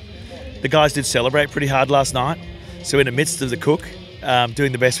early. The guys did celebrate pretty hard last night. So in the midst of the cook,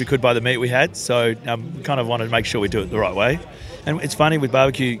 doing the best we could by the meat we had. So we kind of wanted to make sure we do it the right way. And it's funny with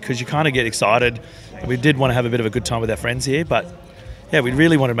barbecue because you kind of get excited. We did want to have a bit of a good time with our friends here, but yeah, we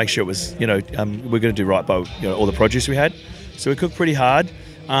really wanted to make sure it was, we're going to do right by all the produce we had. So we cooked pretty hard.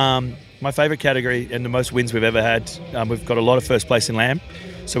 My favourite category and the most wins we've ever had, we've got a lot of first place in lamb.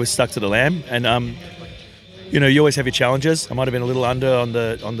 So we stuck to the lamb. And, you always have your challenges. I might have been a little under on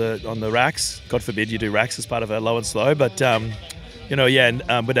the racks. God forbid you do racks as part of our low and slow. But,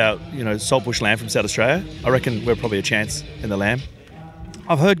 with our, saltbush lamb from South Australia, I reckon we're probably a chance in the lamb.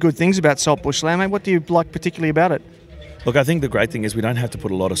 I've heard good things about saltbush lamb, mate. What do you like particularly about it? Look, I think the great thing is we don't have to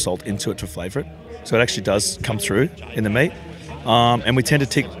put a lot of salt into it to flavour it. So it actually does come through in the meat. And we tend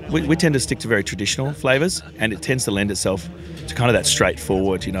to stick to very traditional flavours, and it tends to lend itself to kind of that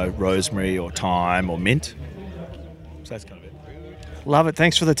straightforward, rosemary or thyme or mint. So that's kind of it. Love it.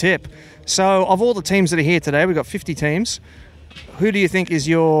 Thanks for the tip. So of all the teams that are here today, we've got 50 teams. Who do you think is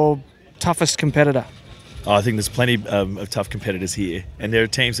your toughest competitor? Oh, I think there's plenty of tough competitors here, and there are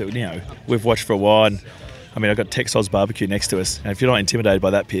teams that we've watched for a while. And I mean, I've got Texas Barbecue next to us, and if you're not intimidated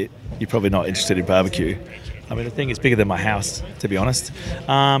by that pit, you're probably not interested in barbecue. I mean, the thing is bigger than my house, to be honest.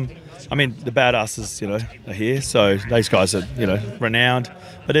 I mean, the badasses, are here, so those guys are, renowned.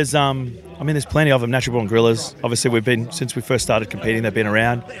 But there's plenty of them. Natural Born Grillers, obviously since we first started competing, they've been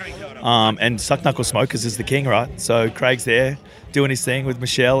around. And Suck Knuckle Smokers is the king, right? So Craig's there doing his thing with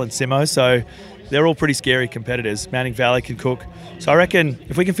Michelle and Simo. So they're all pretty scary competitors. Mounting Valley can cook. So I reckon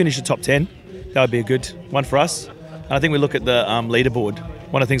if we can finish the top 10, that would be a good one for us. And I think we look at the leaderboard.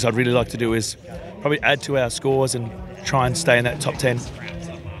 One of the things I'd really like to do is probably add to our scores and try and stay in that top 10.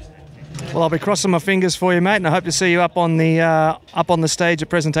 Well, I'll be crossing my fingers for you, mate, and I hope to see you up on the stage at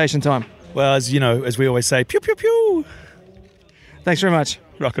presentation time. Well, as we always say, pew, pew, pew. Thanks very much.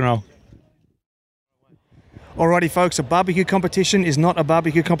 Rock and roll. Alrighty, folks, a barbecue competition is not a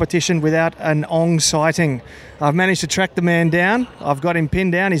barbecue competition without an Ong sighting. I've managed to track the man down. I've got him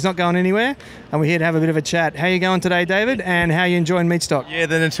pinned down. He's not going anywhere. And we're here to have a bit of a chat. How you going today, David? And how are you enjoying Meatstock? Yeah,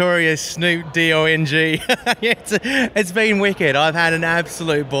 the notorious Snoop D-O-N-G. It's been wicked. I've had an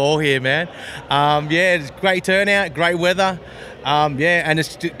absolute ball here, man. It's great turnout, great weather. And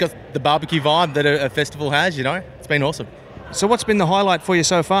it's got the barbecue vibe that a festival has, you know. It's been awesome. So what's been the highlight for you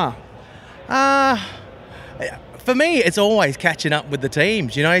so far? For me, it's always catching up with the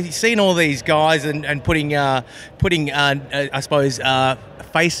teams. You know, you've seen all these guys and putting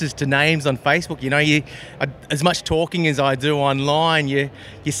faces to names on Facebook. You know, as much talking as I do online, you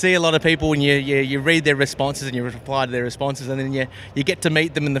see a lot of people and you read their responses and you reply to their responses, and then you get to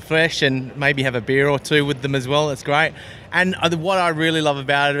meet them in the flesh and maybe have a beer or two with them as well. It's great. And what I really love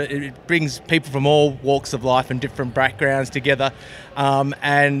about it, it brings people from all walks of life and different backgrounds together.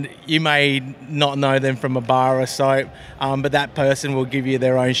 And you may not know them from a bar or so, but that person will give you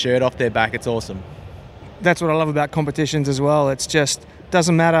their own shirt off their back. It's awesome. That's what I love about competitions as well. It's just,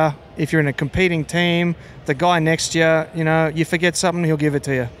 doesn't matter if you're in a competing team, the guy next to you, you know, you forget something, he'll give it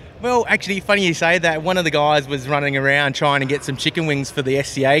to you. Well, actually, funny you say that. One of the guys was running around trying to get some chicken wings for the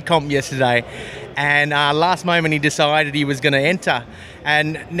SCA comp yesterday, and last moment he decided he was going to enter,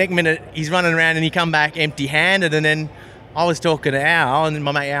 and next minute he's running around and he come back empty-handed, and then I was talking to Al, and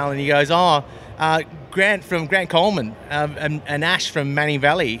my mate Al, and he goes, Grant Coleman and Ash from Manning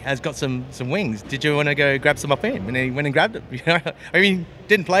Valley has got some wings. Did you want to go grab some off him? And he went and grabbed it. You know? I mean,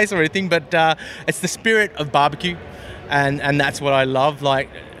 didn't place or anything, but it's the spirit of barbecue, and that's what I love. Like,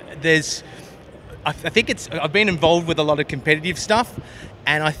 I've been involved with a lot of competitive stuff,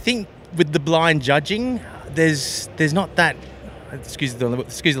 and I think with the blind judging, there's not that, excuse the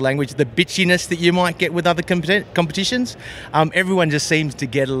language, the bitchiness that you might get with other competitions. Everyone just seems to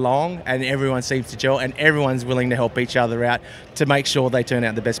get along, and everyone seems to gel, and everyone's willing to help each other out to make sure they turn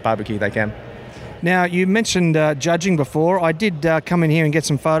out the best barbecue they can. Now, you mentioned judging before. I did come in here and get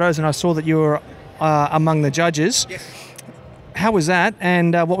some photos, and I saw that you were among the judges. Yes. How was that,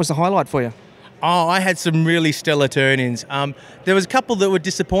 and what was the highlight for you? Oh, I had some really stellar turn-ins. There was a couple that were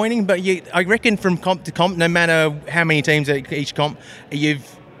disappointing, but I reckon from comp to comp, no matter how many teams at each comp, you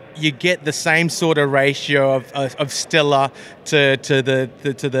get the same sort of ratio of stellar to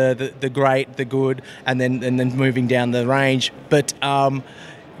the great, the good, and then moving down the range. But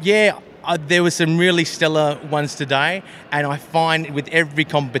there were some really stellar ones today, and I find with every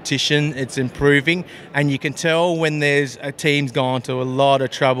competition it's improving, and you can tell when there's a team's gone to a lot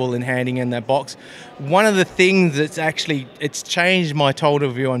of trouble in handing in that box. One of the things it's changed my total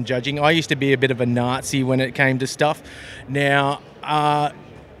view on judging. I used to be a bit of a Nazi when it came to stuff. Now,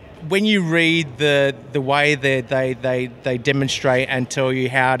 when you read the way they demonstrate and tell you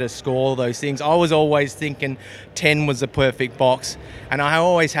how to score those things, I was always thinking 10 was a perfect box, and I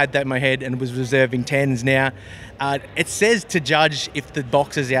always had that in my head and was reserving 10s. Now, it says to judge if the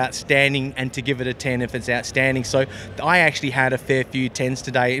box is outstanding and to give it a 10 if it's outstanding. So I actually had a fair few 10s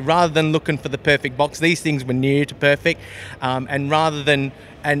today. Rather than looking for the perfect box, these things were near to perfect,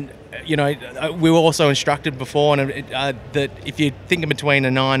 you know, we were also instructed before that if you're thinking between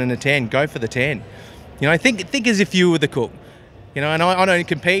a 9 and a 10, go for the 10. You know, think as if you were the cook. You know, and I don't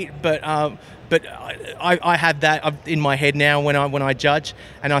compete, but I have that in my head now when I judge,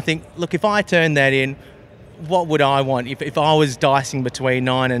 and I think, look, if I turn that in, what would I want if I was dicing between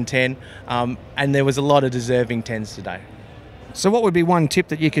 9 and 10? And there was a lot of deserving 10s today. So what would be one tip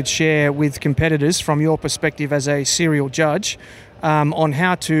that you could share with competitors from your perspective as a serial judge on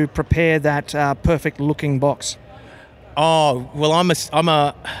how to prepare that perfect-looking box? Oh, well, I'm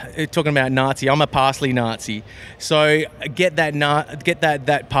talking about Nazi. I'm a parsley Nazi. So get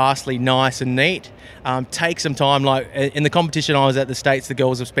that parsley nice and neat. Take some time. Like in the competition I was at the States, the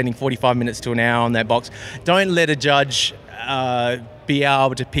girls were spending 45 minutes to an hour on that box. Don't let a judge be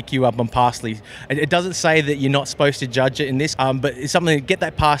able to pick you up on parsley. It doesn't say that you're not supposed to judge it in this, but it's something to get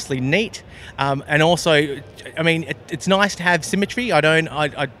that parsley neat. And also, I mean, it's nice to have symmetry.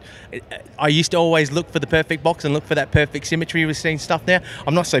 I used to always look for the perfect box and look for that perfect symmetry with seeing stuff now.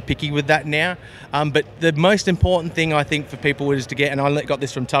 I'm not so picky with that now. But the most important thing I think for people is to get, and I got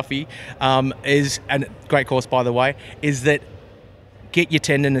this from Tuffy, and great course by the way, is that get your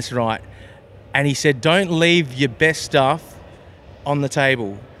tenderness right. And he said, don't leave your best stuff on the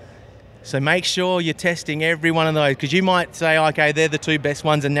table. So make sure you're testing every one of those, because you might say, okay, they're the two best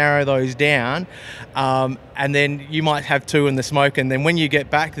ones, and narrow those down, and then you might have two in the smoke, and then when you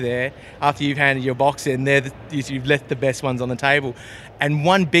get back there, after you've handed your box in, you've left the best ones on the table. And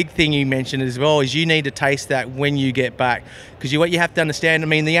one big thing you mentioned as well is you need to taste that when you get back, because what you have to understand, I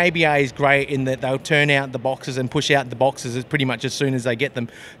mean, the ABA is great in that they'll turn out the boxes and push out the boxes pretty much as soon as they get them.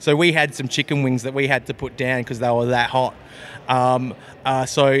 So we had some chicken wings that we had to put down because they were that hot.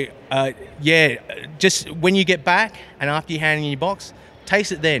 Just when you get back and after you hand in your box,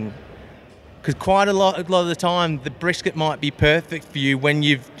 taste it then. Because quite a lot of the time, the brisket might be perfect for you when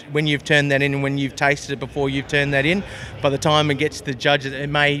you've turned that in and when you've tasted it before you've turned that in. By the time it gets to the judges, you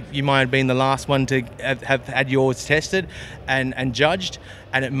might have been the last one to have had yours tested and judged,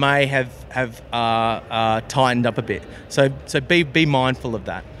 and it may have tightened up a bit. So be mindful of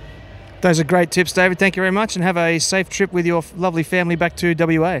that. Those are great tips, David. Thank you very much, and have a safe trip with your lovely family back to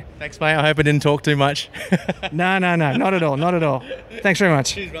WA. Thanks, mate. I hope I didn't talk too much. No, not at all. Thanks very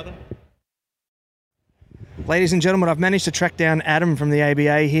much. Cheers, brother. Ladies and gentlemen, I've managed to track down Adam from the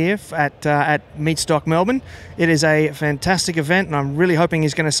ABA here at Meatstock, Melbourne. It is a fantastic event, and I'm really hoping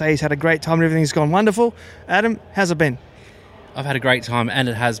he's going to say he's had a great time and everything's gone wonderful. Adam, how's it been? I've had a great time, and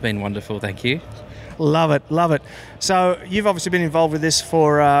it has been wonderful, thank you. Love it. So you've obviously been involved with this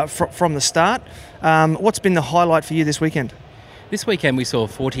from the start. What's been the highlight for you this weekend? This weekend we saw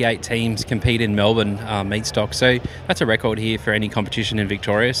 48 teams compete in Melbourne Meatstock, so that's a record here for any competition in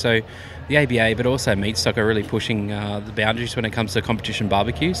Victoria. So the ABA, but also Meatstock, are really pushing the boundaries when it comes to competition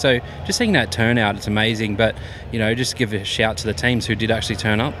barbecue. So just seeing that turnout, it's amazing. But just give a shout to the teams who did actually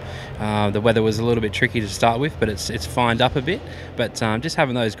turn up. The weather was a little bit tricky to start with, but it's fined up a bit. But just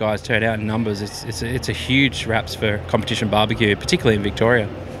having those guys turn out in numbers, it's a huge raps for competition barbecue, particularly in Victoria.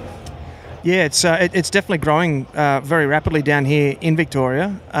 Yeah, it's definitely growing very rapidly down here in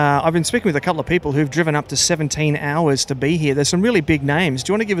Victoria. I've been speaking with a couple of people who've driven up to 17 hours to be here. There's some really big names. Do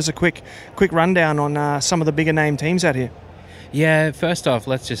you want to give us a quick rundown on some of the bigger name teams out here? Yeah, first off,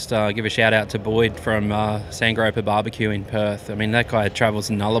 let's just give a shout out to Boyd from Sangroper Barbecue in Perth. I mean, that guy travels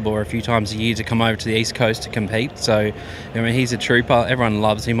to Nullarbor a few times a year to come over to the East Coast to compete. So, he's a trooper. Everyone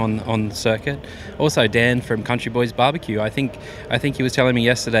loves him on the circuit. Also, Dan from Country Boys Barbecue. I think he was telling me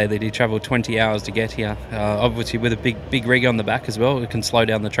yesterday that he travelled 20 hours to get here. Obviously, with a big rig on the back as well, it can slow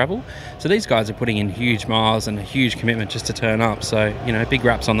down the travel. So these guys are putting in huge miles and a huge commitment just to turn up. So, big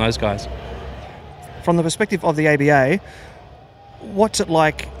raps on those guys. From the perspective of the ABA, what's it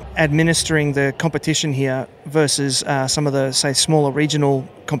like administering the competition here versus some of the, say, smaller regional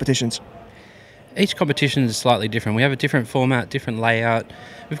competitions? Each competition is slightly different. We have a different format, different layout.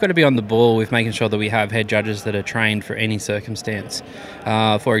 We've got to be on the ball with making sure that we have head judges that are trained for any circumstance.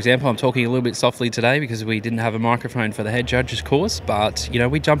 For example, I'm talking a little bit softly today because we didn't have a microphone for the head judges course, but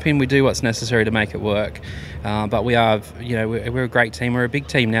we jump in, we do what's necessary to make it work. But we are, we're a great team. We're a big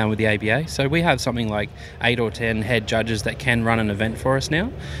team now with the ABA, so we have something like 8 or 10 head judges that can run an event for us now,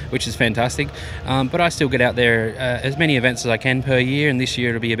 which is fantastic. But I still get out there as many events as I can per year, and this year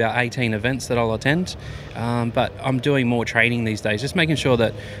it'll be about 18 events that I'll attend. But I'm doing more training these days, just making sure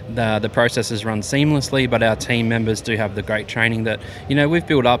that the processes run seamlessly, but our team members do have the great training that we've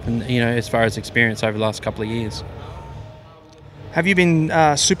built up, and as far as experience over the last couple of years. Have you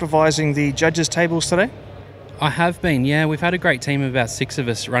been supervising the judges' tables today? I have been, yeah. We've had a great team of about 6 of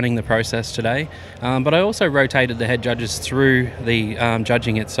us running the process today. But I also rotated the head judges through the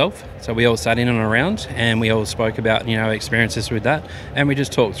judging itself. So we all sat in and around and we all spoke about, experiences with that. And we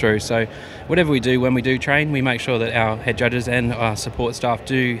just talked through. So whatever we do, when we do train, we make sure that our head judges and our support staff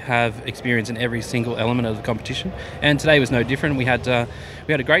do have experience in every single element of the competition. And today was no different. We had a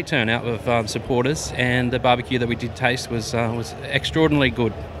great turnout of supporters, and the barbecue that we did taste was extraordinarily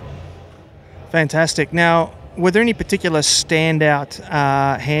good. Fantastic. Now, were there any particular standout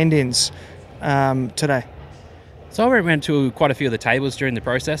hand-ins today? So I went around to quite a few of the tables during the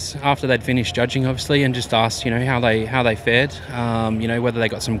process after they'd finished judging, obviously, and just asked, how they fared, whether they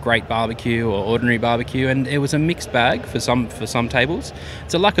got some great barbecue or ordinary barbecue, and it was a mixed bag for some tables.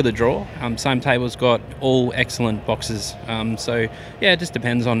 It's a luck of the draw. Some tables got all excellent boxes, so yeah, it just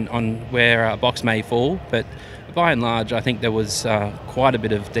depends on where a box may fall, but by and large, I think there was quite a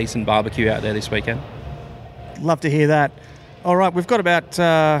bit of decent barbecue out there this weekend. Love to hear that. All right, we've got about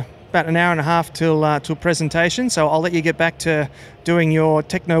an hour and a half till presentation, so I'll let you get back to doing your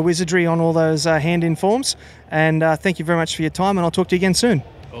techno wizardry on all those hand-in forms. And thank you very much for your time, and I'll talk to you again soon.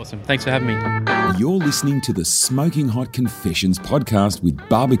 Awesome. Thanks for having me. You're listening to the Smoking Hot Confessions podcast with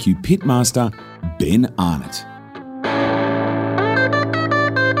barbecue pitmaster Ben Arnott.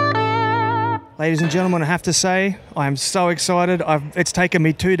 Ladies and gentlemen, I have to say, I am so excited. It's taken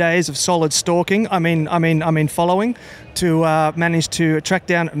me 2 days of solid stalking. I mean following to manage to track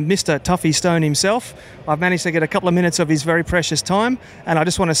down Mr. Tuffy Stone himself. I've managed to get a couple of minutes of his very precious time. And I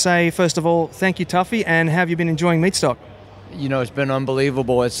just want to say, first of all, thank you, Tuffy. And how have you been enjoying Meatstock? it's been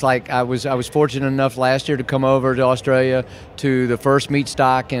unbelievable. It's like I was fortunate enough last year to come over to Australia to the first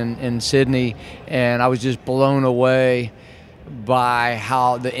Meatstock in Sydney, and I was just blown away by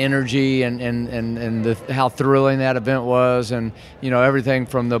how the energy and how thrilling that event was, and everything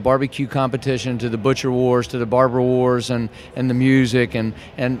from the barbecue competition to the butcher wars to the barber wars and the music and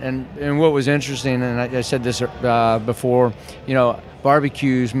what was interesting, and I said this before,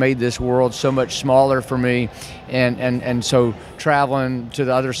 barbecues made this world so much smaller for me, and so traveling to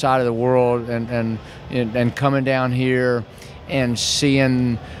the other side of the world and coming down here and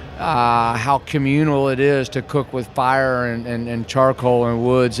seeing how communal it is to cook with fire and charcoal and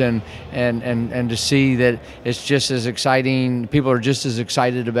woods, and to see that it's just as exciting. People are just as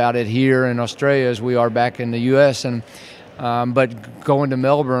excited about it here in Australia as we are back in the U.S. And but going to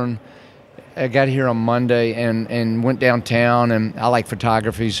Melbourne, I got here on Monday and went downtown, and I like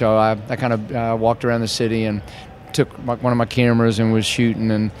photography, so I kind of walked around the city and took one of my cameras and was shooting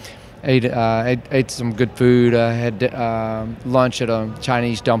and ate some good food. I had lunch at a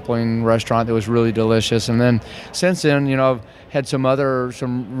Chinese dumpling restaurant that was really delicious, and then since then, I've had some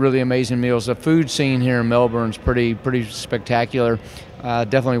really amazing meals. The food scene here in Melbourne's pretty spectacular,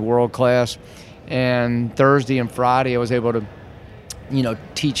 definitely world class. And Thursday and Friday, I was able to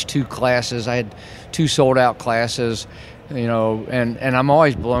teach 2 classes. I had 2 sold out classes, and I'm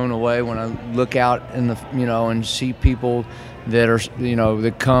always blown away when I look out in the, and see people that are,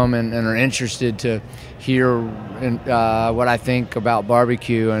 that come and are interested to hear what I think about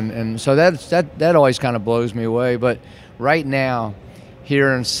barbecue. And so that always kind of blows me away. But right now,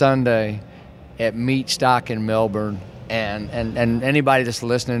 here on Sunday at Meatstock in Melbourne, and anybody that's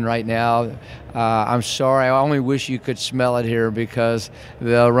listening right now, I'm sorry, I only wish you could smell it here, because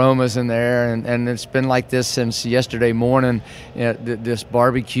the aroma's in there, and it's been like this since yesterday morning, this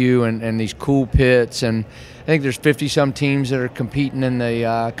barbecue and these cool pits, and I think there's 50-some teams that are competing in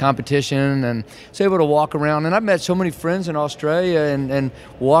the competition, and so able to walk around. And I've met so many friends in Australia and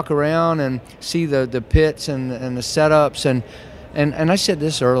walk around and see the pits and the setups, and I said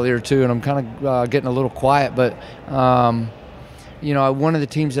this earlier too, and I'm kind of getting a little quiet, but one of the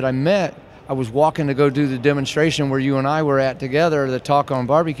teams that I met, I was walking to go do the demonstration where you and I were at together, the talk on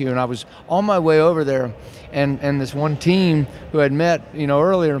barbecue, and I was on my way over there, and this one team who I'd met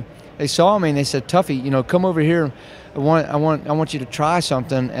earlier, they saw me and they said, "Tuffy, come over here. I want you to try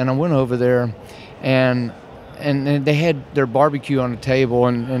something." And I went over there, and they had their barbecue on the table,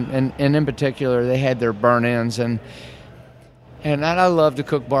 and in particular they had their burn-ins, and I love to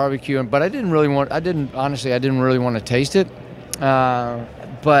cook barbecue, but I didn't really want to taste it.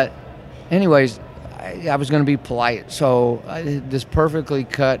 But anyways, I was going to be polite, so I did this perfectly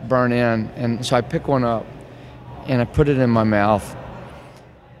cut burn-in, and so I picked one up and I put it in my mouth.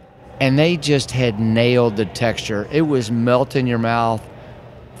 And they just had nailed the texture. It was melt in your mouth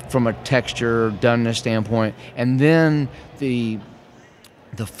from a texture, doneness standpoint. And then the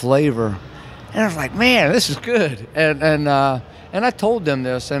flavor. And I was like, man, this is good. And I told them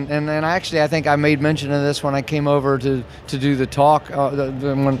this. And actually, I think I made mention of this when I came over to do the talk.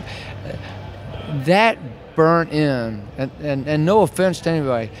 When that burnt in, and no offense to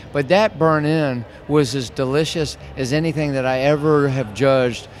anybody, but that burnt in was as delicious as anything that I ever have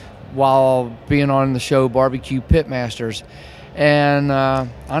judged while being on the show Barbecue Pitmasters. And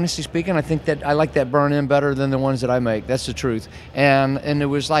honestly speaking, I think that I like that burn-in better than the ones that I make. That's the truth. And it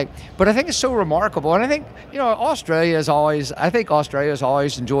was like, but I think it's so remarkable. And I think, Australia has always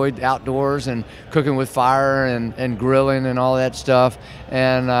enjoyed outdoors and cooking with fire and grilling and all that stuff.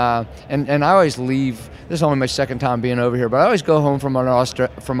 And I always leave. This is only my second time being over here, but I always go home from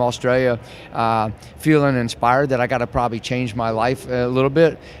Australia feeling inspired that I got to probably change my life a little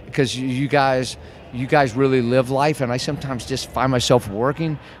bit, because you guys really live life, and I sometimes just find myself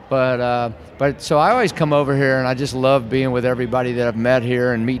working. But so I always come over here, and I just love being with everybody that I've met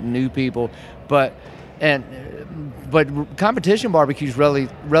here and meeting new people. But competition barbecue is really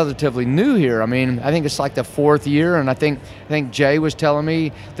relatively new here. I mean, I think it's like the 4th year, and I think Jay was telling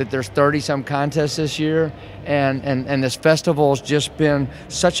me that there's 30-some contests this year, and this festival has just been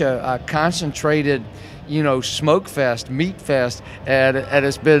such a concentrated, smoke fest, meat fest, and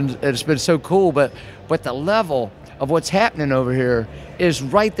it's been so cool. But the level of what's happening over here is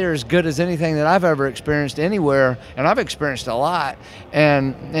right there as good as anything that I've ever experienced anywhere, and I've experienced a lot.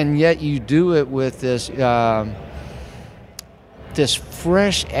 And yet you do it with this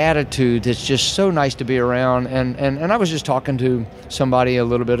fresh attitude that's just so nice to be around. And I was just talking to somebody a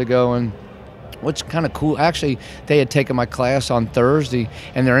little bit ago, and what's kind of cool, actually, they had taken my class on Thursday,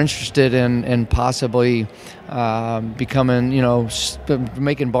 and they're interested in possibly becoming,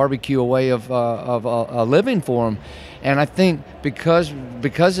 making barbecue a way of a living for them. And I think because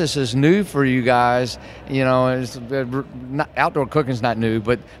this is new for you guys, outdoor cooking's not new,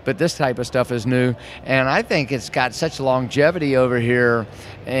 but this type of stuff is new, and I think it's got such longevity over here,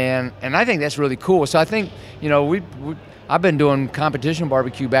 and I think that's really cool. So I think I've been doing competition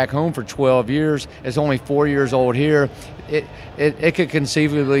barbecue back home for 12 years. It's only 4 years old here. It could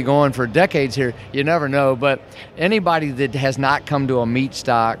conceivably go on for decades here. You never know. But anybody that has not come to a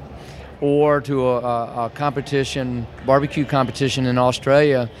Meatstock or to a competition, barbecue competition in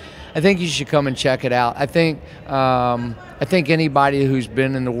Australia, I think you should come and check it out. I think anybody who's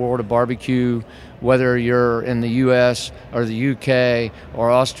been in the world of barbecue, whether you're in the U.S. or the UK or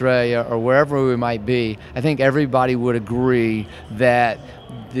Australia or wherever we might be, I think everybody would agree that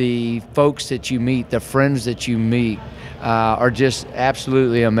the folks that you meet, the friends that you meet, are just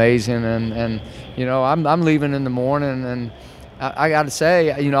absolutely amazing. And I'm leaving in the morning, and I got to say,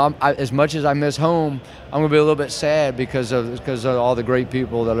 as much as I miss home, I'm going to be a little bit sad because of all the great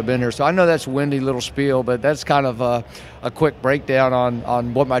people that have been here. So I know that's a windy little spiel, but that's kind of a quick breakdown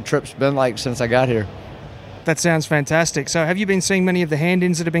on what my trip's been like since I got here. That sounds fantastic. So have you been seeing many of the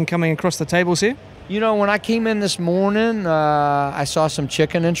hand-ins that have been coming across the tables here? When I came in this morning, I saw some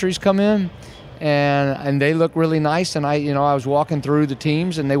chicken entries come in, and they look really nice. And I was walking through the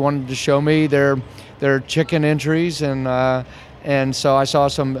teams, and they wanted to show me their chicken entries, and so I saw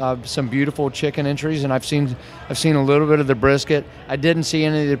some beautiful chicken entries, and I've seen a little bit of the brisket. I didn't see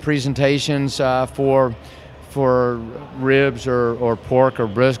any of the presentations for ribs or pork or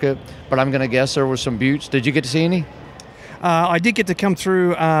brisket, but I'm going to guess there were some buttes. Did you get to see any? I did get to come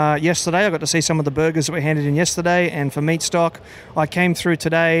through yesterday. I got to see some of the burgers that were handed in yesterday, and for Meatstock, I came through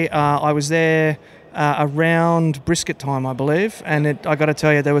today. I was there around brisket time, I believe, and I got to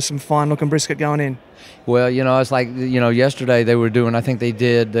tell you, there was some fine-looking brisket going in. Well, it's like, yesterday they were doing, I think they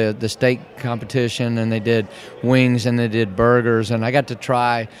did the steak competition, and they did wings, and they did burgers, and I got to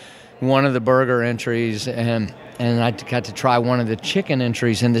try one of the burger entries, and I got to try one of the chicken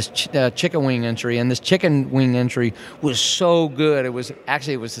entries, and this chicken wing entry, and this chicken wing entry was so good. It was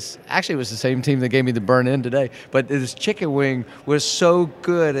the same team that gave me the burn in today, but this chicken wing was so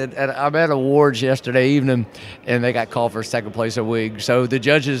good. And I'm at awards yesterday evening, and they got called for second place a wing. So the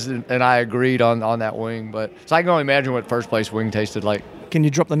judges and I agreed on that wing. So I can only imagine what first place wing tasted like. Can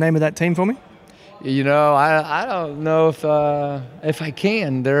you drop the name of that team for me? I don't know if I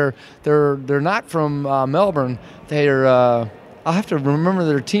can. They're not from Melbourne. They're I'll have to remember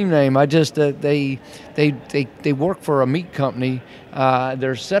their team name. I just they work for a meat company.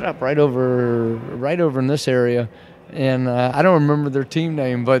 They're set up right over in this area, and I don't remember their team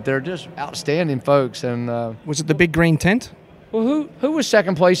name, but they're just outstanding folks. And was it the Big Green Tent? Well, who was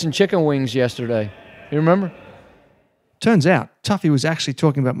second place in chicken wings yesterday? You remember? Turns out, Tuffy was actually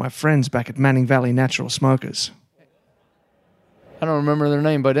talking about my friends back at Manning Valley Natural Smokers. I don't remember their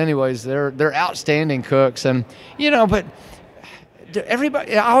name, but anyways, they're outstanding cooks, and but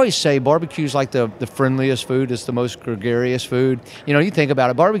everybody. I always say barbecue's like the friendliest food. It's the most gregarious food. You think about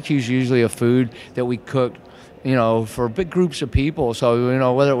it. Barbecue's usually a food that we cook, for big groups of people.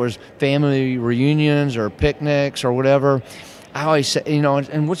 So whether it was family reunions or picnics or whatever. I always say,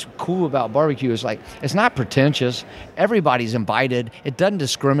 and what's cool about barbecue is it's not pretentious. Everybody's invited. It doesn't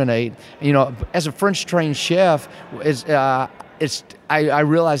discriminate. As a French trained chef, I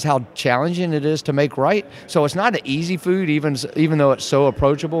realize how challenging it is to make right. So it's not an easy food, even though it's so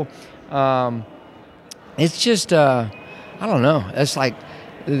approachable. It's just I don't know. It's like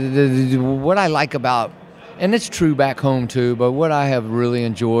what I like about. And it's true back home too, but what I have really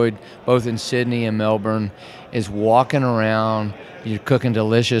enjoyed both in Sydney and Melbourne is walking around, you're cooking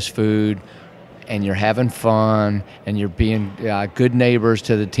delicious food, and you're having fun, and you're being good neighbors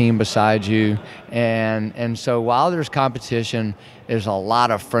to the team beside you. And so while there's competition, there's a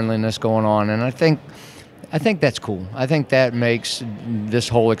lot of friendliness going on, and I think that's cool. I think that makes this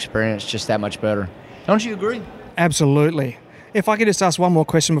whole experience just that much better. Don't you agree? Absolutely. If I could just ask one more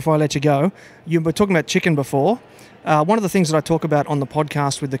question before I let you go. You were talking about chicken before. One of the things that I talk about on the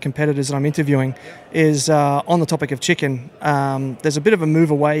podcast with the competitors that I'm interviewing is on the topic of chicken. There's a bit of a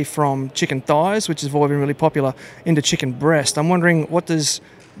move away from chicken thighs, which has always been really popular, into chicken breast. I'm wondering, what does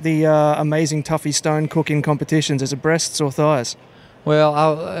the amazing Tuffy Stone cook in competitions? Is it breasts or thighs? Well,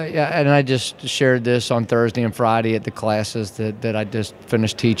 and I just shared this on Thursday and Friday at the classes that I just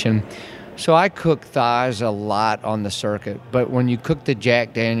finished teaching. So I cook thighs a lot on the circuit, but when you cook the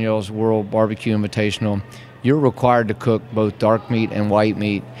Jack Daniel's World Barbecue Invitational, you're required to cook both dark meat and white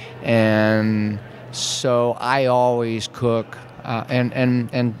meat. And so I always cook,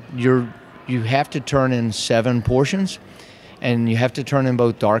 and you have to turn in 7 portions, and you have to turn in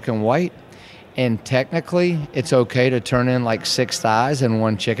both dark and white. And technically, it's okay to turn in like 6 thighs and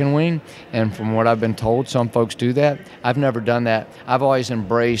 1 chicken wing. And from what I've been told, some folks do that. I've never done that. I've always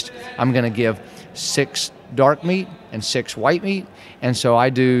embraced, I'm going to give 6 dark meat and 6 white meat. And so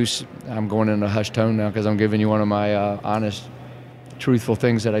I'm going into hushed tone now because I'm giving you one of my honest, truthful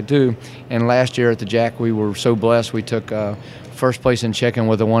things that I do. And last year at the Jack, we were so blessed. We took first place in chicken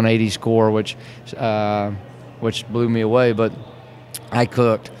with a 180 score, which blew me away. But I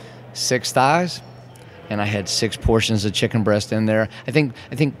cooked 6 thighs, and I had 6 portions of chicken breast in there. I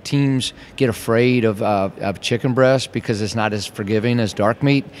think teams get afraid of chicken breast because it's not as forgiving as dark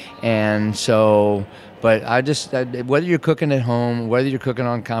meat, and so. But whether you're cooking at home, whether you're cooking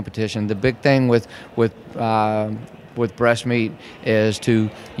on competition, the big thing with breast meat is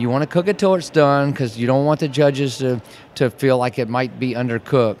you want to cook it till it's done because you don't want the judges to feel like it might be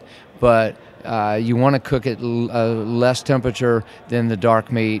undercooked, but you want to cook it less temperature than the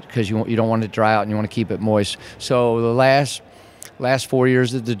dark meat because you don't want it to dry out and you want to keep it moist. So the last 4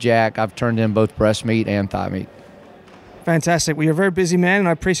 years at the Jack, I've turned in both breast meat and thigh meat. Fantastic. Well, you're a very busy man, and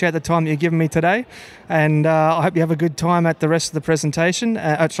I appreciate the time that you've given me today. And I hope you have a good time at the rest of the presentation.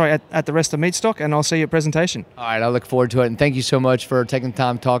 At the rest of Meatstock, and I'll see you at presentation. All right, I look forward to it, and thank you so much for taking the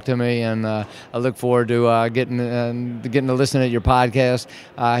time to talk to me. And I look forward to getting to listen to your podcast.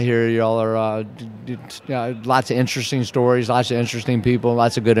 I hear y'all are lots of interesting stories, lots of interesting people,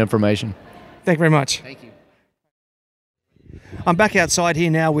 lots of good information. Thank you very much. Thank you. I'm back outside here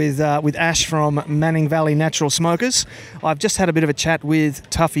now with Ash from Manning Valley Natural Smokers. I've just had a bit of a chat with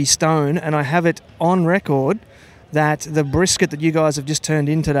Tuffy Stone, and I have it on record that the brisket that you guys have just turned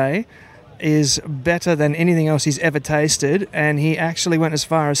in today is better than anything else he's ever tasted, and he actually went as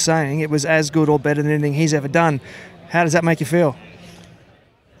far as saying it was as good or better than anything he's ever done. How does that make you feel?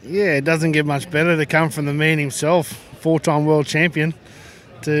 Yeah, it doesn't get much better to come from the man himself, 4-time world champion,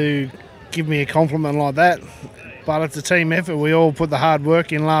 to give me a compliment like that. But it's a team effort. We all put the hard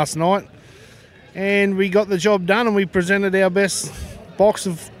work in last night, and we got the job done, and we presented our best box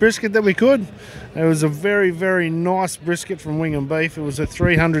of brisket that we could. It was a very, very nice brisket from Wing and Beef. It was a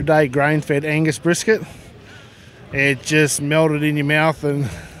 300-day grain-fed Angus brisket. It just melted in your mouth, and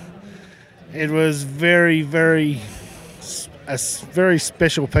it was a very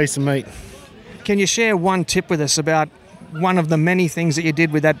special piece of meat. Can you share one tip with us about one of the many things that you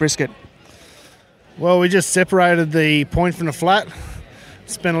did with that brisket? Well, we just separated the point from the flat,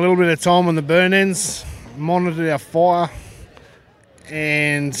 spent a little bit of time on the burn ends, monitored our fire,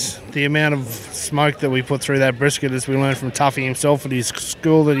 and the amount of smoke that we put through that brisket, as we learned from Tuffy himself at his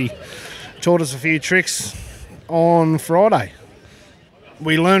school, that he taught us a few tricks on Friday.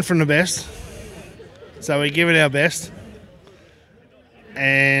 We learn from the best, so we give it our best,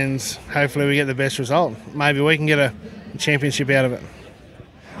 and hopefully we get the best result. Maybe we can get a championship out of it.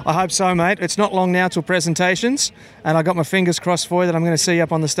 I hope so, mate. It's not long now till presentations, and I got my fingers crossed for you that I'm going to see you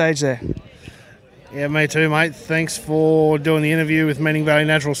up on the stage there. Yeah, me too, mate. Thanks for doing the interview with Manning Valley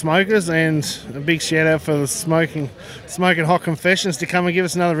Natural Smokers, and a big shout out for the Smoking Hot Confessions to come and give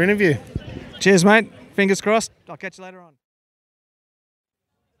us another interview. Cheers, mate. Fingers crossed. I'll catch you later on.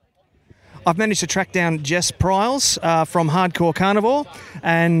 I've managed to track down Jess Pryles from Hardcore Carnivore,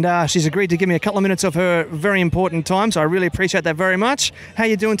 and she's agreed to give me a couple of minutes of her very important time, so I really appreciate that very much. How are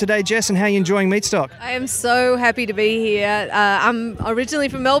you doing today, Jess, and how are you enjoying Meatstock? I am so happy to be here. I'm originally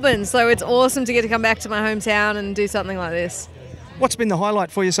from Melbourne, so it's awesome to get to come back to my hometown and do something like this. What's been the highlight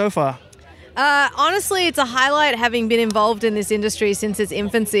for you so far? Honestly, it's a highlight having been involved in this industry since its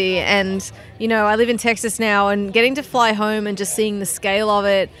infancy, and I live in Texas now, and getting to fly home and just seeing the scale of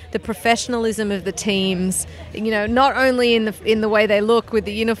it, the professionalism of the teams, not only in the way they look with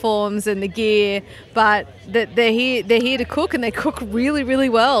the uniforms and the gear, but that they're here to cook, and they cook really, really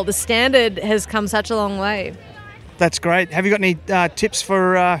well. The standard has come such a long way. That's great. Have you got any tips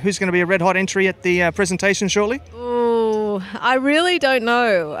for who's going to be a red hot entry at the presentation shortly? Oh, I really don't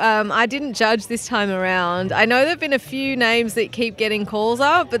know. I didn't judge this time around. I know there have been a few names that keep getting calls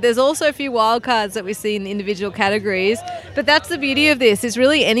up, but there's also a few wild cards that we see in the individual categories. But that's the beauty of this. It's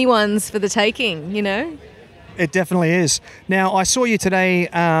really anyone's for the taking, It definitely is. Now, I saw you today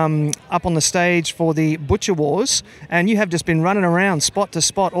up on the stage for the Butcher Wars, and you have just been running around spot to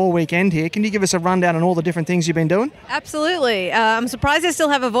spot all weekend here. Can you give us a rundown on all the different things you've been doing? Absolutely. I'm surprised I still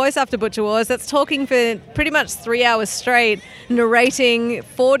have a voice after Butcher Wars. That's talking for pretty much 3 hours straight, narrating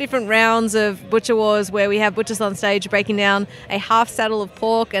 4 different rounds of Butcher Wars where we have butchers on stage breaking down a half saddle of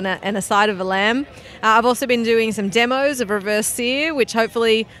pork and a side of a lamb. I've also been doing some demos of reverse sear, which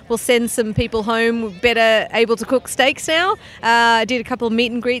hopefully will send some people home better able to cook steaks now. I did a couple of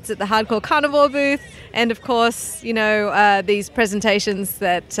meet and greets at the Hardcore Carnivore booth, and of course, these presentations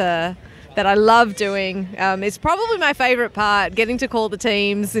that I love doing. It's probably my favourite part, getting to call the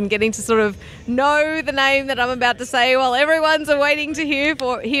teams and getting to sort of know the name that I'm about to say while everyone's waiting to hear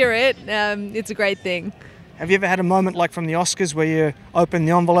it. It's a great thing. Have you ever had a moment like from the Oscars where you open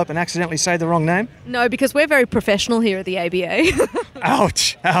the envelope and accidentally say the wrong name? No, because we're very professional here at the ABA.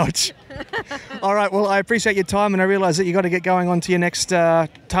 Ouch. All right, well, I appreciate your time, and I realise that you've got to get going on to your next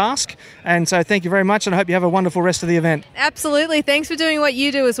task. And so thank you very much, and I hope you have a wonderful rest of the event. Absolutely. Thanks for doing what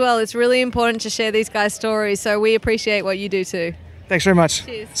you do as well. It's really important to share these guys' stories, so we appreciate what you do too. Thanks very much.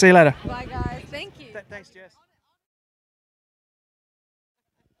 Cheers. See you later. Bye, guys. Thank you. Thanks, Jess.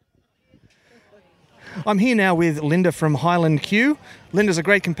 I'm here now with Linda from Highland Q. Linda's a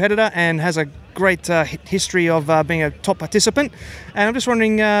great competitor and has a great history of being a top participant. And I'm just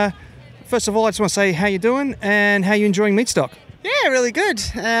wondering, first of all, I just want to say how you doing and how you enjoying Meatstock. Yeah, really good.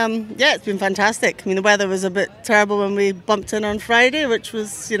 It's been fantastic. I mean, the weather was a bit terrible when we bumped in on Friday, which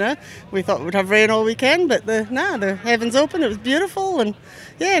was, we thought we'd have rain all weekend, but the heavens open. It was beautiful, and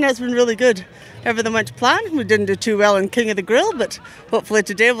it's been really good. Everything went to plan. We didn't do too well in King of the Grill, but hopefully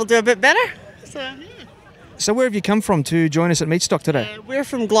today we'll do a bit better. So where have you come from to join us at Meatstock today? We're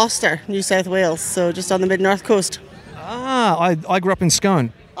from Gloucester, New South Wales, so just on the mid-north coast. I grew up in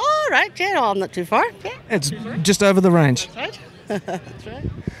Scone. Oh, right, I'm not too far. Yeah. It's just over the range. That's right. That's right.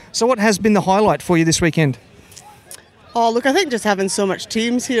 So what has been the highlight for you this weekend? Oh, look, I think just having so much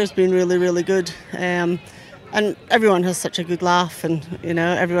teams here has been really, really good. And everyone has such a good laugh, and,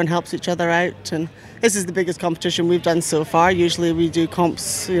 everyone helps each other out. And this is the biggest competition we've done so far. Usually we do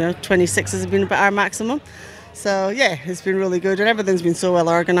comps, 26 has been about our maximum. So, it's been really good, and everything's been so well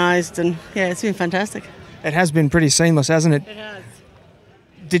organised, and, it's been fantastic. It has been pretty seamless, hasn't it? It has.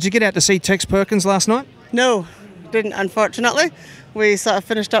 Did you get out to see Tex Perkins last night? No, didn't, unfortunately. We sort of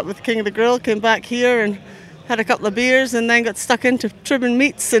finished up with King of the Grill, came back here and had a couple of beers, and then got stuck into trimming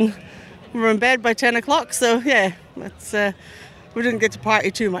meats, and we were in bed by 10 o'clock, so, we didn't get to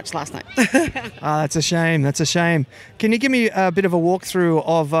party too much last night. That's a shame. Can you give me a bit of a walkthrough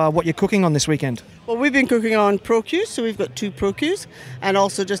of what you're cooking on this weekend? Well, we've been cooking on Pro-Qs, so we've got 2 Pro-Qs, and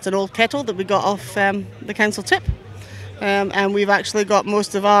also just an old kettle that we got off the council tip. And we've actually got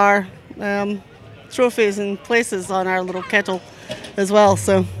most of our trophies and places on our little kettle as well.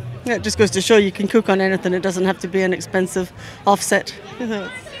 So it just goes to show you can cook on anything. It doesn't have to be an expensive offset.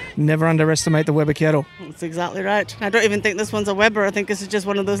 Never underestimate the Weber kettle. That's exactly right. I don't even think this one's a Weber. I think this is just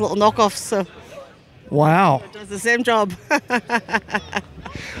one of those little knockoffs. So wow. It does the same job.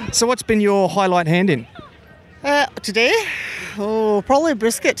 So what's been your highlight hand-in? Today? Probably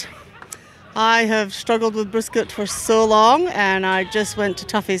brisket. I have struggled with brisket for so long, and I just went to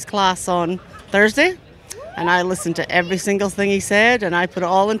Tuffy's class on Thursday, and I listened to every single thing he said, and I put it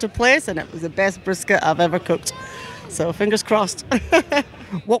all into place, and it was the best brisket I've ever cooked. So fingers crossed.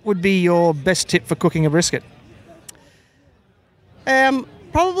 What would be your best tip for cooking a brisket?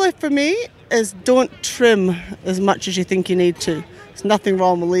 Probably for me is don't trim as much as you think you need to. There's nothing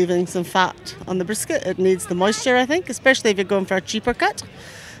wrong with leaving some fat on the brisket. It needs the moisture, I think, especially if you're going for a cheaper cut.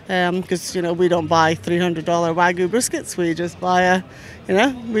 Because, we don't buy $300 Wagyu briskets. We just buy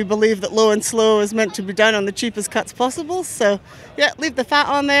we believe that low and slow is meant to be done on the cheapest cuts possible. So, leave the fat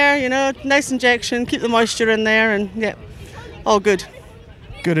on there, nice injection, keep the moisture in there, and, all good.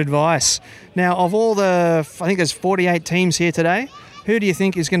 Good advice. Now, of all I think there's 48 teams here today, who do you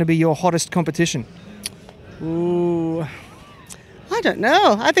think is going to be your hottest competition? Ooh, I don't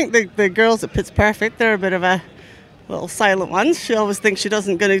know. I think the girls at Pit's Perfect, they're a bit of a little silent ones. She always thinks she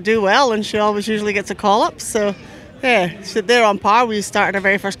doesn't going to do well, and she always usually gets a call up. So they're on par. We started our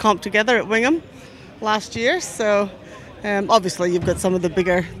very first comp together at Wingham last year. So obviously you've got some of the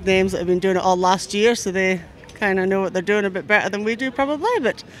bigger names that have been doing it all last year, so they kind of know what they're doing a bit better than we do probably.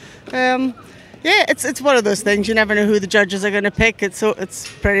 But it's one of those things. You never know who the judges are going to pick. It's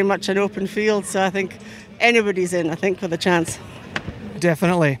pretty much an open field. So I think anybody's in, with a chance.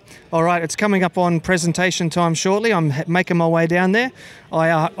 Definitely. All right, it's coming up on presentation time shortly. I'm making my way down there.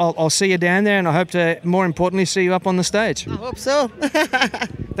 I'll see you down there, and I hope to, more importantly, see you up on the stage. I hope so.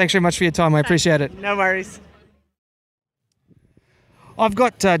 Thanks very much for your time. I appreciate it. No worries. I've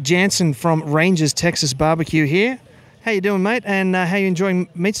got Jansen from Rangers Texas Barbecue here. How you doing, mate? And how you enjoying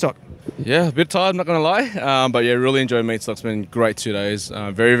Meatstock? Yeah, a bit tired, not going to lie. But yeah, really enjoyed Meatstock. It's been great 2 days.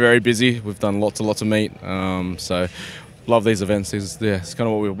 Very, very busy. We've done lots of meat. So love these events. It's kind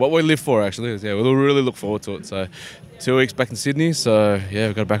of what we live for, actually. Yeah, we really look forward to it. So 2 weeks back in Sydney. So yeah,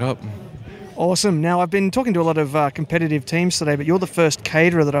 we've got to back up. Awesome. Now, I've been talking to a lot of competitive teams today, but you're the first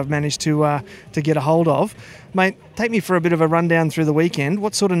caterer that I've managed to get a hold of. Mate, take me for a bit of a rundown through the weekend.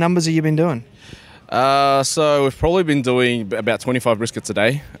 What sort of numbers have you been doing? So we've probably been doing about 25 briskets a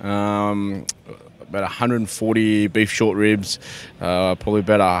day, about 140 beef short ribs, probably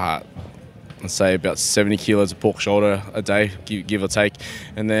about let's say about 70 kilos of pork shoulder a day, give or take.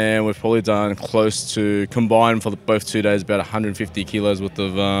 And then we've probably done close to, combined for both 2 days, about 150 kilos worth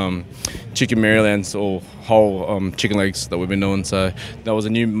of chicken Marylands or whole chicken legs that we've been doing. So that was a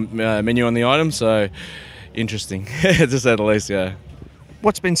new menu on the item, so interesting, to say the least, yeah.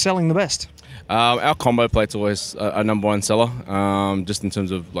 What's been selling the best? Our combo plate's always a number one seller, just in terms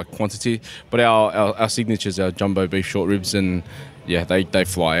of like quantity. But our signatures, our jumbo beef short ribs, and yeah, they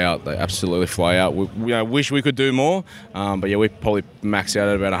fly out. They absolutely fly out. We wish we could do more, but yeah, we probably max out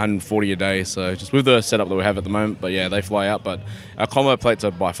at about 140 a day. So just with the setup that we have at the moment, but yeah, they fly out. But our combo plates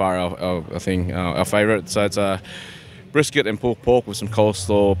are by far our favourite. So it's a brisket and pork with some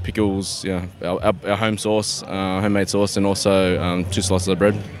coleslaw, pickles, our home sauce, homemade sauce, and also 2 slices of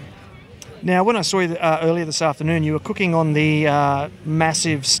bread. Now, when I saw you earlier this afternoon, you were cooking on the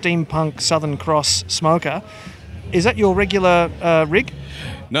massive steampunk Southern Cross smoker. Is that your regular rig?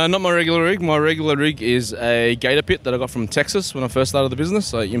 No, not my regular rig. My regular rig is a gator pit that I got from Texas when I first started the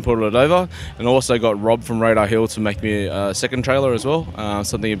business. I imported it over, and also got Rob from Radar Hill to make me a second trailer as well.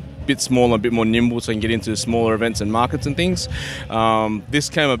 Something a bit smaller, a bit more nimble, so I can get into smaller events and markets and things. This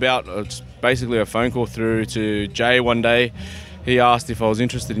came about just basically a phone call through to Jay one day. He asked if I was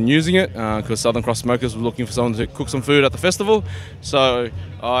interested in using it because Southern Cross Smokers were looking for someone to cook some food at the festival. So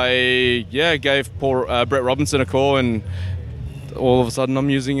I gave Brett Robinson a call, and all of a sudden I'm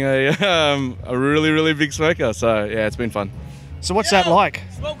using a really, really big smoker. So yeah, it's been fun. So what's that like?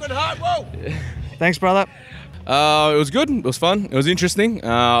 Smoking hot, whoa! Thanks, brother. It was good. It was fun. It was interesting.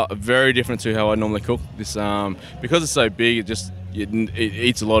 Very different to how I normally cook. This because it's so big, it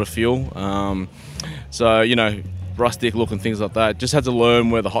eats a lot of fuel. So rustic look and things like that. Just had to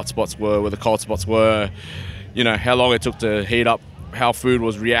learn where the hot spots were, where the cold spots were, how long it took to heat up, how food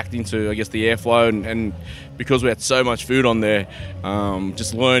was reacting to, I guess, the airflow, and because we had so much food on there,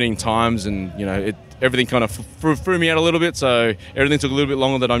 just learning times, and everything kind of threw me out a little bit, so everything took a little bit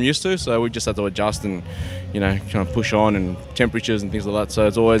longer than I'm used to, so we just had to adjust and kind of push on, and temperatures and things like that. So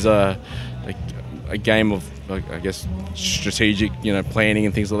it's always a game of, I guess, strategic, planning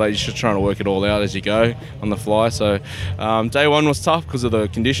and things like that. You're just trying to work it all out as you go on the fly. So day one was tough because of the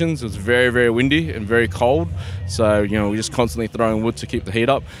conditions. It was very, very windy and very cold. So, we're just constantly throwing wood to keep the heat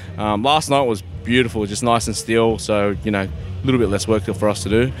up. Last night was beautiful, just nice and still. So, a little bit less work for us to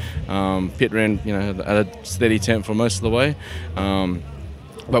do. Pit ran, at a steady temp for most of the way.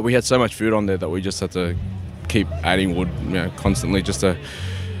 But we had so much food on there that we just had to keep adding wood, constantly just to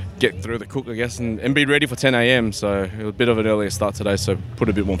get through the cook, I guess, and be ready for 10 a.m. So it was a bit of an earlier start today, so put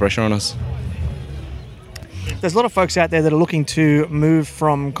a bit more pressure on us. There's a lot of folks out there that are looking to move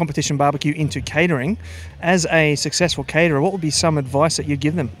from competition barbecue into catering. As a successful caterer, what would be some advice that you'd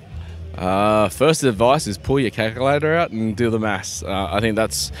give them? First advice is pull your calculator out and do the maths. I think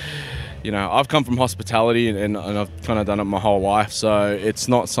that's, I've come from hospitality and I've kind of done it my whole life, so it's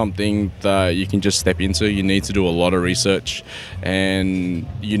not something that you can just step into. You need to do a lot of research and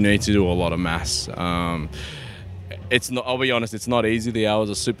you need to do a lot of maths. It's not, I'll be honest, it's not easy. The hours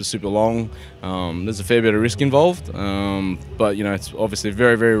are super, super long. There's a fair bit of risk involved, but it's obviously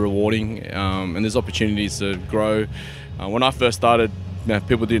very, very rewarding, and there's opportunities to grow. When I first started,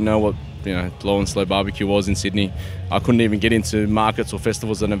 people didn't know what low and slow barbecue was in Sydney. I couldn't even get into markets or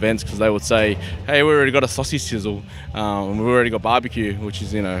festivals and events because they would say, hey, we already got a sausage sizzle, and we've already got barbecue, which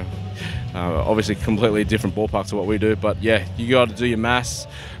is obviously completely different ballpark to what we do. But yeah, you got to do your maths.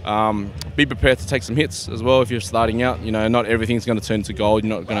 Be prepared to take some hits as well if you're starting out. Not everything's going to turn to gold.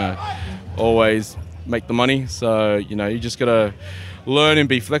 You're not going to always make the money, so you just got to learn and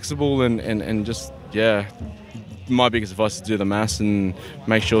be flexible and just my biggest advice is to do the maths and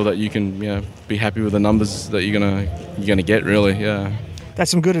make sure that you can be happy with the numbers that you're gonna get, really. Yeah, that's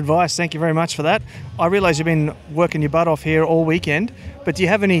some good advice. Thank you very much for that. I realise you've been working your butt off here all weekend, but do you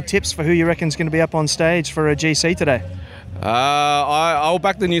have any tips for who you reckon is going to be up on stage for a GC today? I'll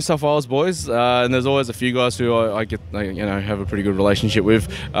back the New South Wales boys, and there's always a few guys who I have a pretty good relationship with.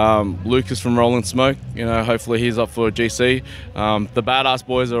 Lucas from Rolling Smoke, hopefully he's up for a GC. The Badass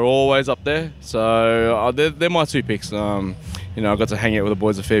boys are always up there, so they're my two picks. I got to hang out with the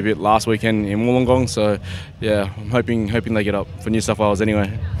boys a fair bit last weekend in Wollongong, so yeah, I'm hoping they get up for New South Wales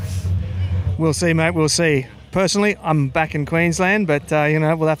anyway. We'll see, mate. We'll see. Personally, I'm back in Queensland, but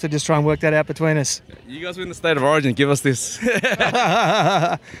we'll have to just try and work that out between us. You guys win the State of Origin. Give us this.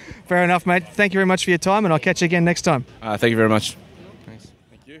 Fair enough, mate. Thank you very much for your time, and I'll catch you again next time. Thank you very much. Thanks.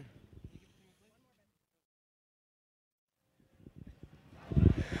 Thank you.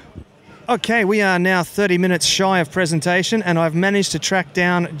 Okay, we are now 30 minutes shy of presentation, and I've managed to track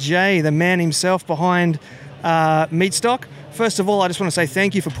down Jay, the man himself behind Meatstock. First of all, I just want to say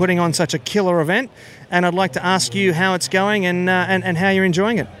thank you for putting on such a killer event, and I'd like to ask you how it's going and how you're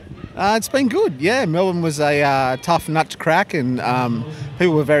enjoying it. It's been good, yeah. Melbourne was a tough nut to crack, and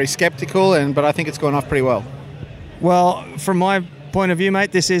people were very sceptical, but I think it's gone off pretty well. Well, from my point of view,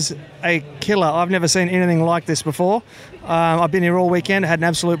 mate, this is a killer. I've never seen anything like this before. I've been here all weekend, had an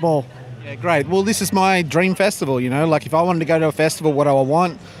absolute ball. Yeah, great. Well, this is my dream festival, like if I wanted to go to a festival, what do I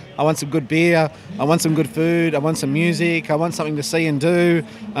want? I want some good beer, I want some good food, I want some music, I want something to see and do.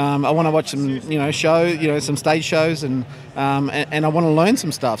 I want to watch some, some stage shows, and I want to learn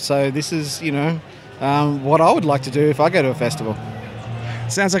some stuff. So this is, what I would like to do if I go to a festival.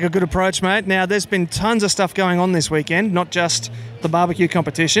 Sounds like a good approach, mate. Now, there's been tons of stuff going on this weekend, not just the barbecue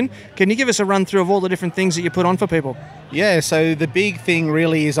competition. Can you give us a run through of all the different things that you put on for people? Yeah, so the big thing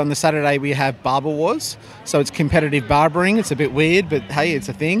really is on the Saturday we have Barber Wars. So it's competitive barbering. It's a bit weird, but hey, it's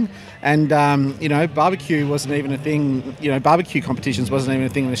a thing. And, barbecue wasn't even a thing, barbecue competitions wasn't even a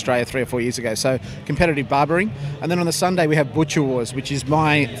thing in Australia 3 or 4 years ago. So competitive barbering. And then on the Sunday we have Butcher Wars, which is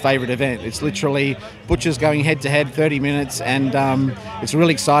my favourite event. It's literally butchers going head to head, 30 minutes, and it's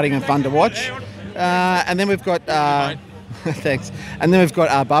really exciting and fun to watch. And then we've got... Thanks. And then we've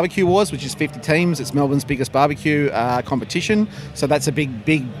got Barbecue Wars, which is 50 teams. It's Melbourne's biggest barbecue competition. So that's a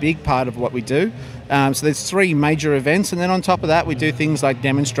big part of what we do. So there's 3 major events. And then on top of that, we do things like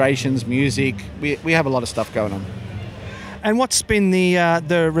demonstrations, music. We have a lot of stuff going on. And what's been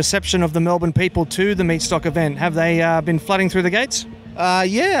the reception of the Melbourne people to the Meatstock event? Have they been flooding through the gates?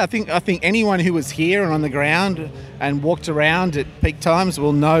 Yeah, I think anyone who was here and on the ground and walked around at peak times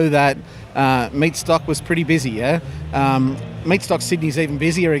will know that Meatstock was pretty busy, yeah? Meatstock Sydney's even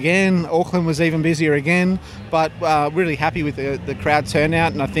busier again. Auckland was even busier again. But really happy with the crowd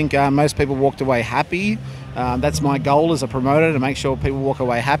turnout, and I think most people walked away happy. That's my goal as a promoter, to make sure people walk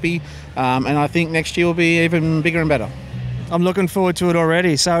away happy. And I think next year will be even bigger and better. I'm looking forward to it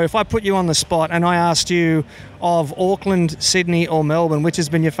already. So if I put you on the spot and I asked you of Auckland, Sydney or Melbourne, which has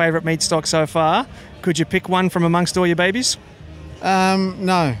been your favourite Meatstock so far, could you pick one from amongst all your babies?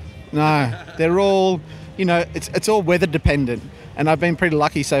 No. They're all, it's all weather dependent. And I've been pretty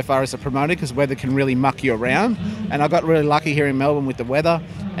lucky so far as a promoter, because weather can really muck you around. And I got really lucky here in Melbourne with the weather,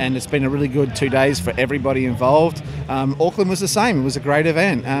 and it's been a really good 2 days for everybody involved. Auckland was the same. It was a great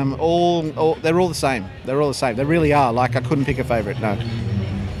event. They're all the same. They're all the same. They really are. I couldn't pick a favourite, no.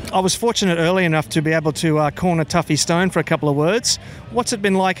 I was fortunate early enough to be able to corner Tuffy Stone for a couple of words. What's it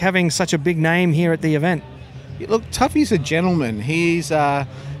been like having such a big name here at the event? Look, Tuffy's a gentleman. He's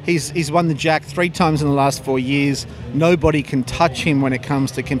won the Jack 3 times in the last 4 years. Nobody can touch him when it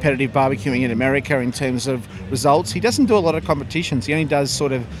comes to competitive barbecuing in America in terms of results. He doesn't do a lot of competitions. He only does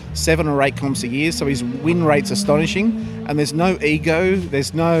sort of 7 or 8 comps a year, so his win rate's astonishing. And there's no ego.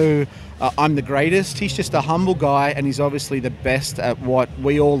 There's no I'm the greatest. He's just a humble guy, and he's obviously the best at what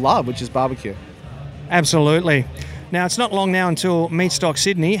we all love, which is barbecue. Absolutely. Now, it's not long now until Meatstock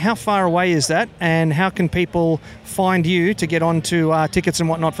Sydney. How far away is that, and how can people find you to get onto tickets and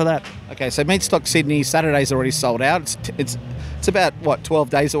whatnot for that? Okay, so Meatstock Sydney, Saturday's already sold out. It's about, 12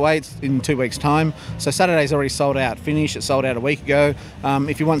 days away. It's in 2 weeks' time. So Saturday's already sold out. Finished. It sold out a week ago.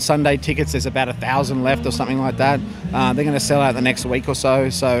 If you want Sunday tickets, there's about 1,000 left or something like that. They're going to sell out the next week or so.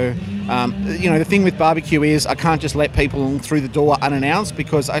 So, the thing with barbecue is I can't just let people through the door unannounced,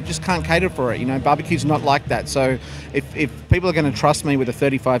 because I just can't cater for it. Barbecue's not like that. So if people are going to trust me with a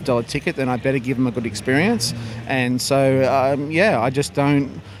 $35 ticket, then I better give them a good experience. And so,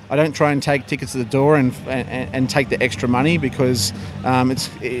 I don't try and take tickets to the door and take the extra money, because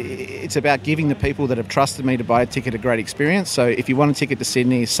it's about giving the people that have trusted me to buy a ticket a great experience. So if you want a ticket to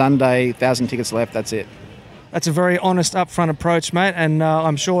Sydney, Sunday, 1,000 tickets left, that's it. That's a very honest, upfront approach, mate, and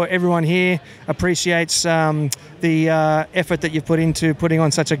I'm sure everyone here appreciates the effort that you've put into putting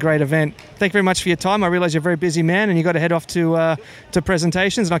on such a great event. Thank you very much for your time. I realise you're a very busy man and you've got to head off to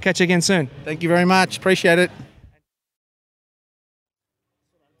presentations, and I'll catch you again soon. Thank you very much. Appreciate it.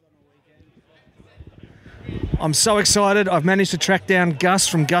 I'm so excited. I've managed to track down Gus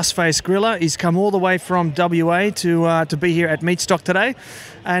from Gus Face Griller. He's come all the way from WA to be here at Meatstock today.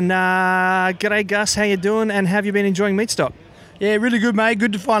 And g'day, Gus. How you doing? And have you been enjoying Meatstock? Yeah, really good, mate.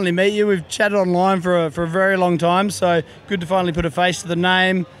 Good to finally meet you. We've chatted online for a very long time, so good to finally put a face to the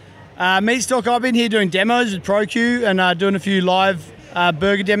name. Meatstock, I've been here doing demos with ProQ and doing a few live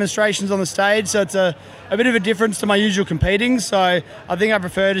burger demonstrations on the stage, so it's a bit of a difference to my usual competing. So I think I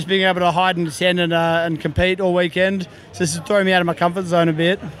prefer just being able to hide and attend and compete all weekend. So this is throwing me out of my comfort zone a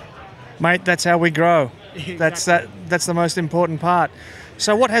bit. Mate, that's how we grow. Exactly. That's the most important part.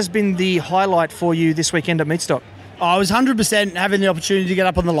 So what has been the highlight for you this weekend at Meatstock? I was 100% having the opportunity to get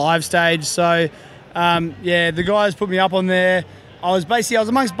up on the live stage. So the guys put me up on there. I was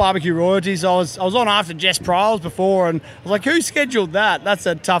amongst barbecue royalties. I was on after Jess Pryles before, and I was like, who scheduled that? That's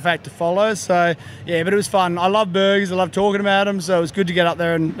a tough act to follow. So, yeah, but it was fun. I love burgers. I love talking about them, so it was good to get up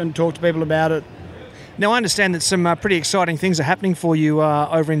there and talk to people about it. Now, I understand that some pretty exciting things are happening for you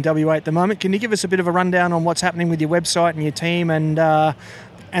over in WA at the moment. Can you give us a bit of a rundown on what's happening with your website and your team?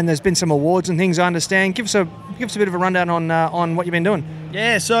 And there's been some awards and things, I understand. Give us a bit of a rundown on what you've been doing.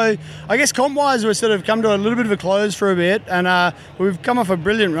 Yeah, so I guess comp-wise, we've sort of come to a little bit of a close for a bit, and we've come off a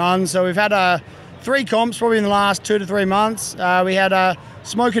brilliant run. So we've had 3 comps probably in the last 2 to 3 months. We had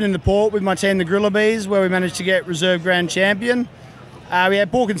Smoking in the Port with my team, the Griller Bees, where we managed to get Reserve Grand Champion. We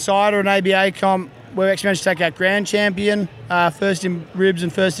had Pork and Cider, an ABA comp, where we actually managed to take out Grand Champion, first in ribs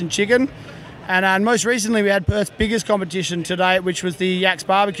and first in chicken. And most recently, we had Perth's biggest competition to date, which was the Yaks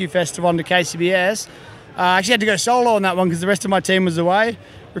Barbecue Festival on the KCBS. I actually had to go solo on that one because the rest of my team was away.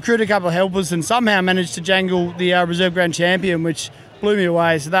 Recruited a couple of helpers and somehow managed to jangle the Reserve Grand Champion, which blew me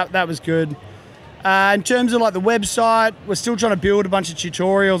away. So that was good. In terms of like the website, we're still trying to build a bunch of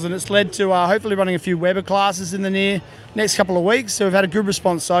tutorials, and it's led to hopefully running a few Weber classes in the next couple of weeks. So we've had a good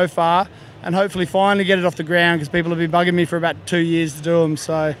response so far, and hopefully finally get it off the ground because people have been bugging me for about 2 years to do them.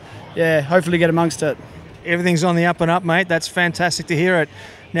 So yeah, hopefully get amongst it. Everything's on the up and up, mate. That's fantastic to hear it.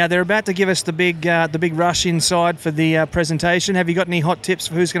 Now, they're about to give us the big rush inside for the presentation. Have you got any hot tips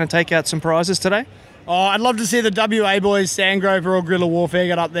for who's going to take out some prizes today? Oh, I'd love to see the WA boys, Sandgrover or Griller Warfare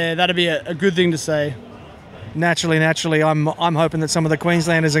get up there. That'd be a good thing to see. Naturally, I'm hoping that some of the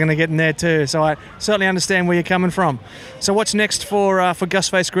Queenslanders are going to get in there too. So I certainly understand where you're coming from. So what's next for Gus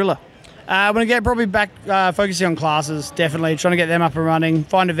Face Griller? I'm going to get probably back focusing on classes, definitely. Trying to get them up and running,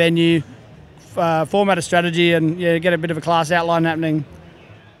 find a venue, format a strategy, and get a bit of a class outline happening.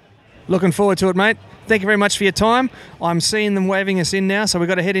 Looking forward to it, mate. Thank you very much for your time. I'm seeing them waving us in now, so we've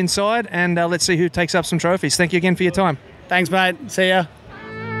got to head inside and let's see who takes up some trophies. Thank you again for your time. Thanks, mate. See ya.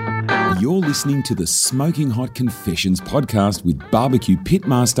 You're listening to the Smoking Hot Confessions podcast with barbecue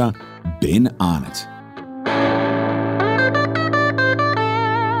pitmaster Ben Arnott.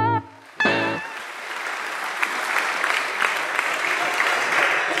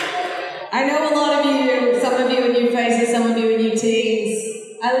 I know a lot of you, some of you are new faces, some of you are new teams.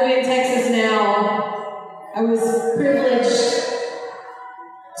 I live in Texas now. I was privileged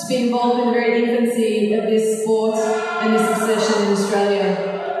to be involved in the very infancy of this sport and this obsession in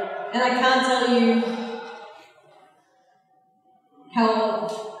Australia. And I can't tell you how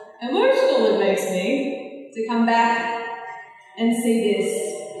emotional it makes me to come back and see this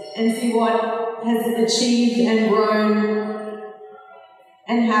and see what has achieved and grown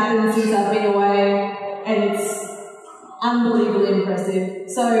and happened since I've been away, and it's unbelievably impressive.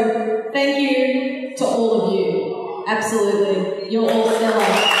 So thank you to all of you. Absolutely. You're all stellar.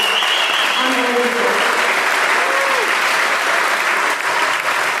 Unbelievable.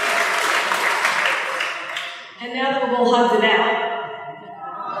 And now that we've all hugged it out,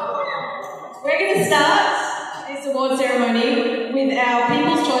 we're going to start this award ceremony with our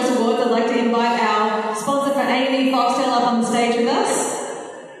People's Choice Awards. I'd like to invite our sponsor for A&E Foxtel up on the stage with us.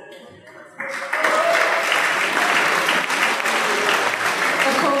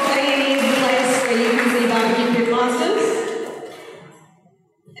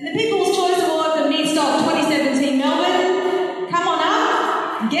 And the People's Choice Award for Meatstock 2017 Melbourne. Come on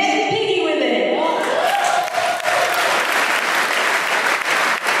up, get picky with it.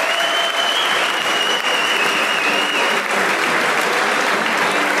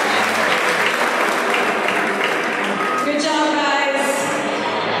 Good job, guys.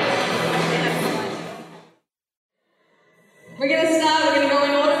 We're going to start, we're going to go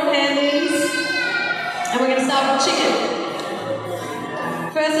in order of handings, and we're going to start with chicken.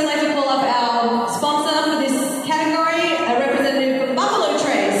 First, I'd like to call up our sponsor for this category, a representative from Buffalo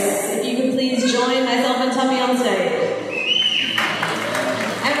Trace. If you could please join myself and Tommy on stage.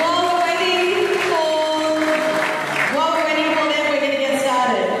 And while we're waiting for them, we're going to get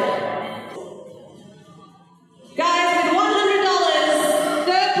started.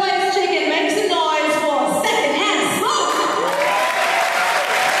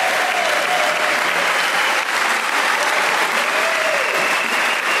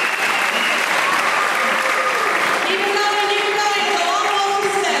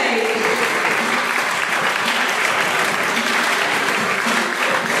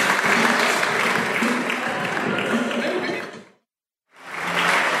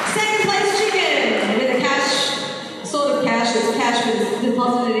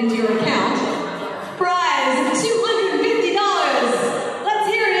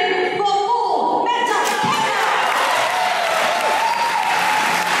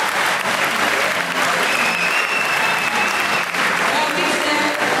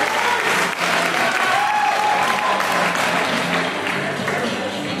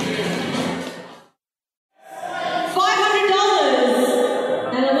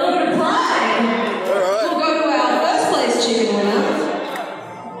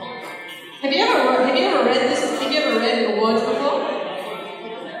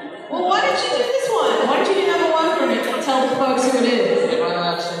 Well, why did you do this one? Why did you do number one for me? Tell the folks who it is.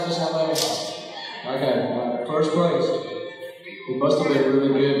 Okay, first place. It must have been really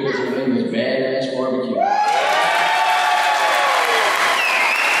good because her name is Badass Barbecue.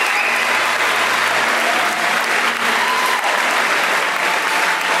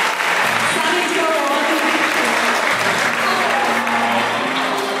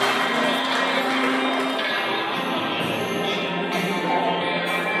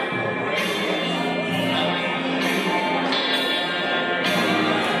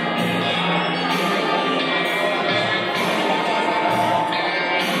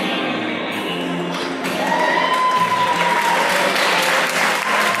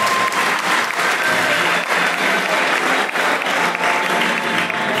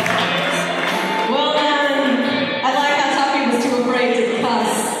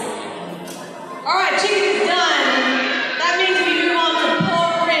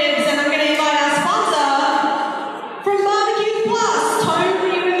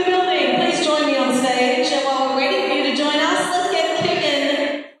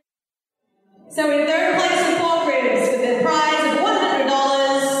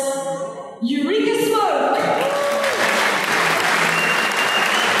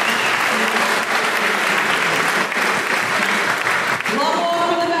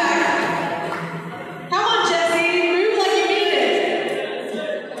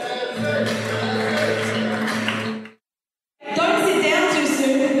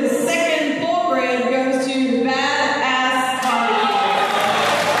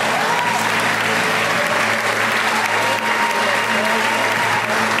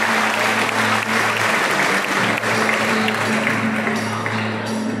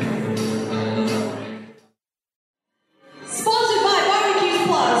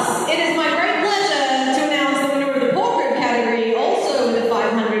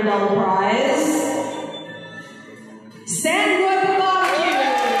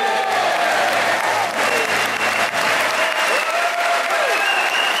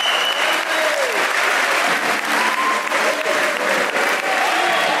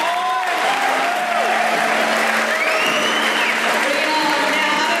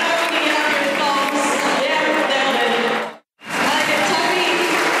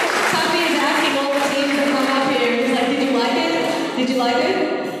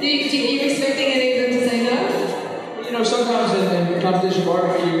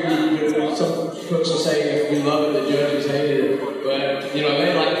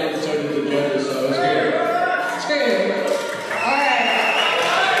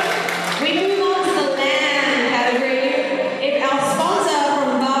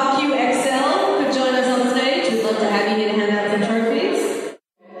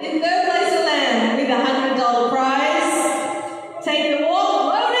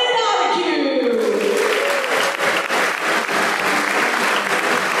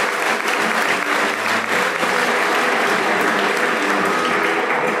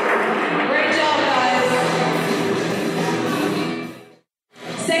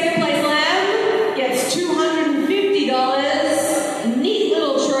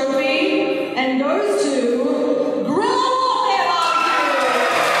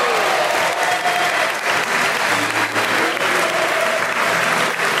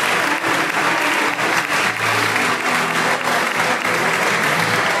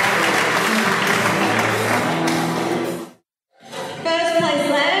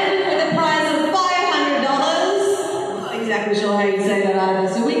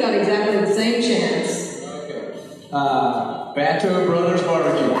 Bato Brothers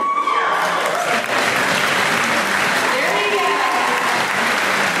Barbecue.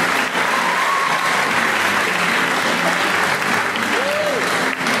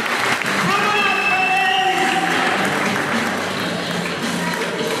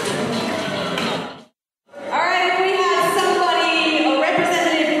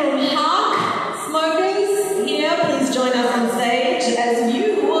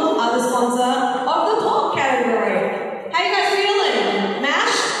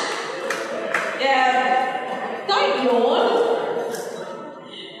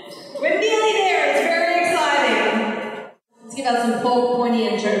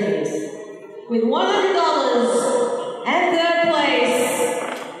 With $100 and third place,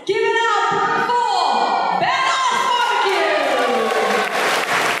 give it up for Badass Barbecue!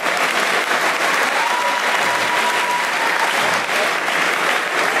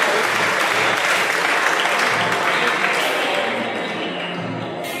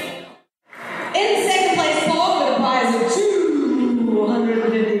 In second place, Paul, with a prize of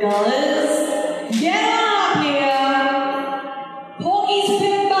 $250. Get on up here, Porky's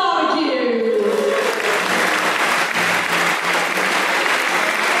Pit Barbecue.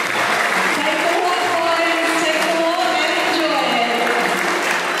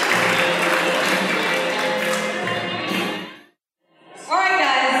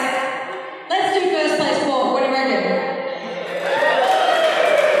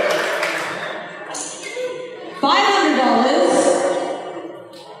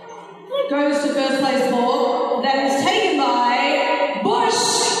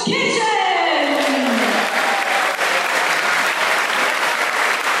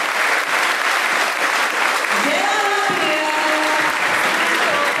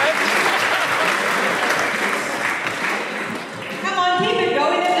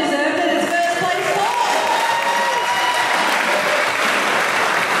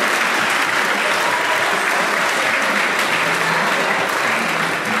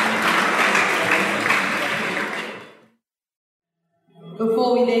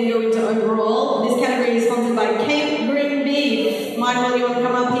 we then go into overall. This category is sponsored by Cape Grim Beef. Michael, you want to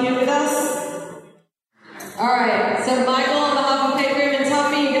come up here with us? All right, so Michael, on behalf of Cape Grim and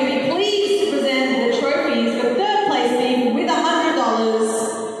Tuffy, you're going to be pleased to present the trophies for third place beef with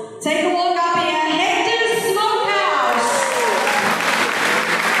 $100. Take a walk up here, Hector's Smokehouse.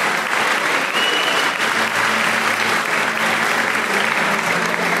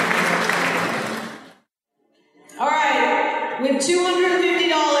 All right, with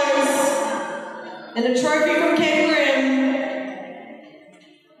 $250 and a trophy from Cape Grim,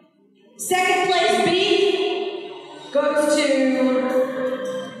 second place beef goes to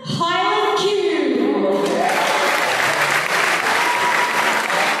Highland Cube.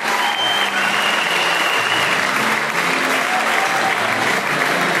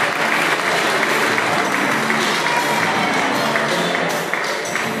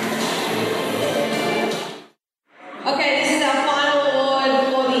 Okay, this is our final award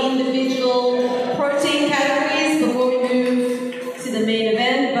for the individual protein categories before we move to the main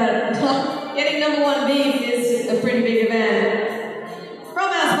event, but getting number one beef is a pretty big event. From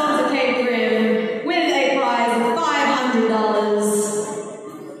our sponsor Cape Grim, with a prize of $500.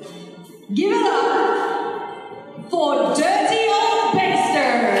 Give it up for Dirty Old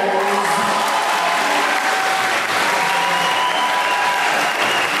Basters.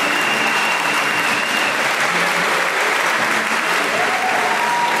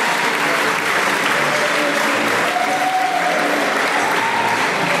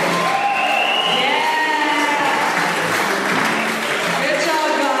 Good job,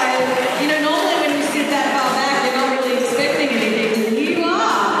 guys. You know, normally when you sit that far back, you're not really expecting anything. You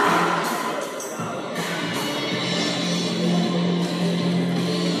are.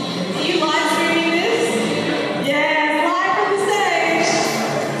 Are you live streaming this? Yes, live from the stage.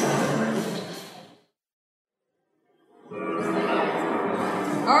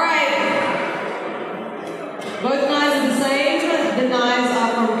 All right. Both knives are the same. The knives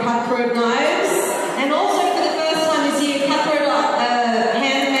are from Cutthroat Knives. And also for the first time this year, Cutthroat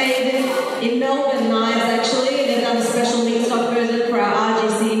handmade in Melbourne knives actually. They've done a special Meatstock version for our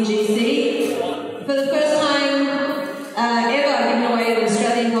RGC and GC. For the first time ever given away at an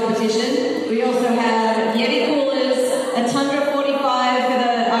Australian competition, we also have Yeti coolers, a Tundra 45 for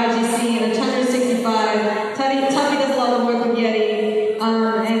the RGC and a Tundra 65. Tuffy does a lot of work with Yeti.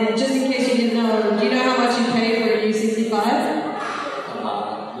 And just in case you didn't know, do you know how much you pay for a U65?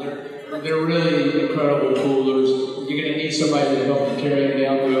 They're really incredible coolers. You're going to need somebody to help you carry them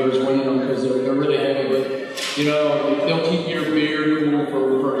down, whoever's winning them, because they're really heavy. But, you know, they'll keep your beer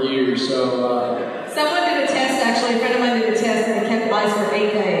cool for years. So, Someone did a test, actually, a friend of mine did a test and it kept ice for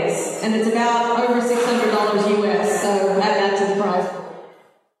 8 days. And it's about over $600 US, so add that to the prize.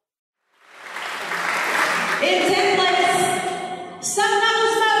 In 10th place, Sun Knuckle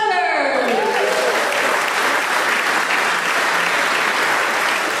Smokers.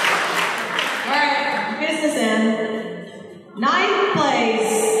 Alright, business end. 9th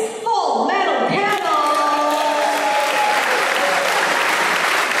place, Full Metal Candle.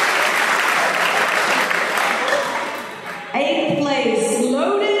 8th place,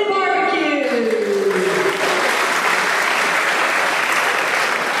 Loaded Barbecue.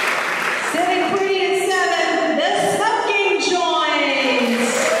 Sitting pretty at 7th, The Smoking Joint.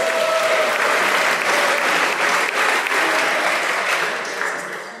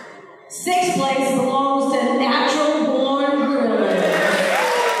 6th place belongs to Natural Born Grilling.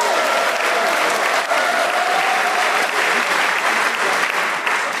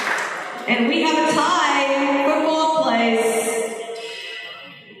 And we have a tie for 4th place.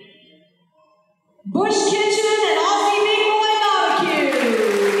 Bush Kitchen and Aussie Big Boy Barbecue.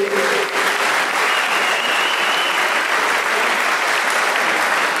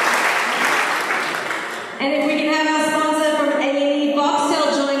 And if we can have our sponsor from A&E Boxtel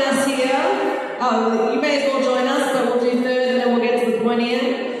join us here. Oh, you may as well join us, but we'll do 3rd and then we'll get to the pointy end.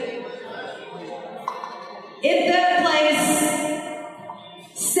 In 3rd place,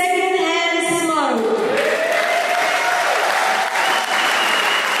 Secondhand Smoke.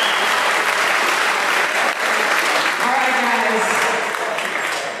 All right, guys.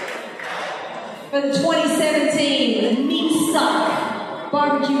 For the 2017 Meatstock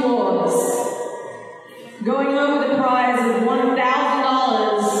Barbecue Wars, going home with a prize of $1,000,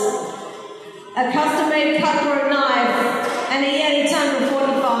 a custom-made Cutthroat knife, and a Yeti Tundra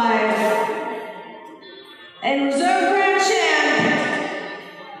 45. And reserve grand champ,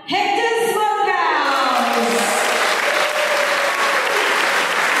 Hector's Smokehouse.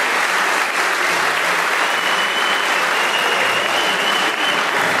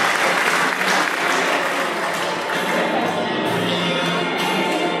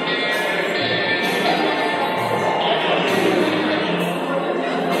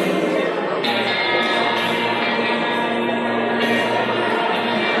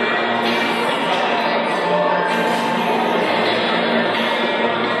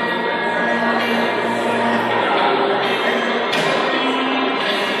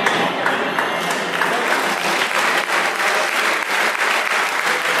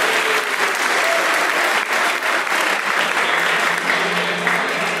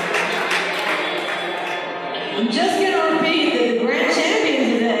 I'm just going to repeat that the grand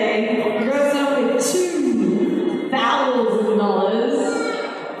champion today goes home with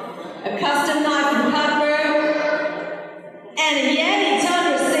 $2,000, a custom knife from Cutler, and a Yeti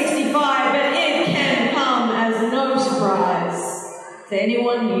Tundra 65, but it can come as no surprise to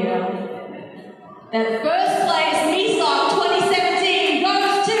anyone here that first place Meatstock 2017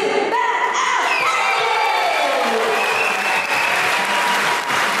 goes to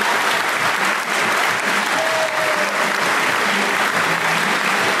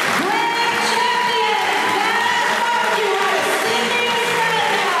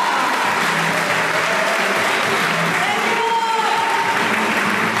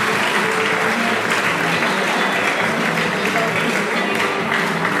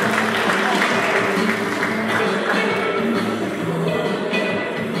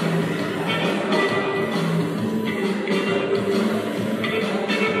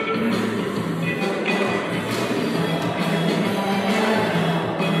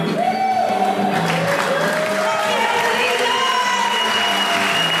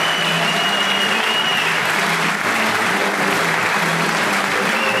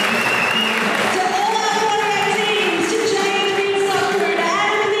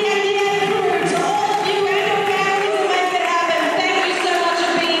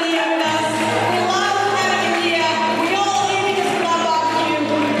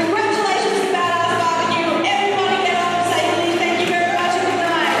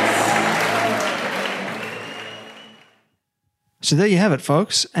So there you have it,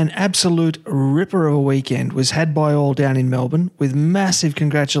 folks. An absolute ripper of a weekend was had by all down in Melbourne, with massive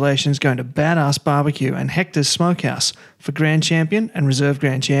congratulations going to Badass Barbecue and Hector's Smokehouse for Grand Champion and Reserve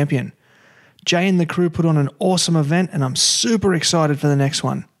Grand Champion. Jay and the crew put on an awesome event, and I'm super excited for the next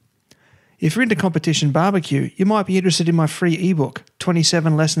one. If you're into competition barbecue, you might be interested in my free ebook,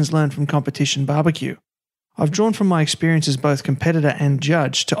 27 Lessons Learned from Competition Barbecue. I've drawn from my experience as both competitor and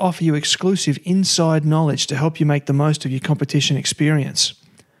judge to offer you exclusive inside knowledge to help you make the most of your competition experience.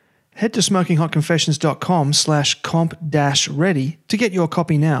 Head to smokinghotconfessions.com/comp-ready to get your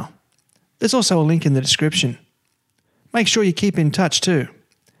copy now. There's also a link in the description. Make sure you keep in touch too.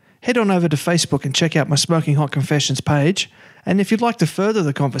 Head on over to Facebook and check out my Smoking Hot Confessions page, and if you'd like to further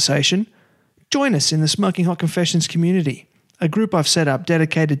the conversation, join us in the Smoking Hot Confessions community, a group I've set up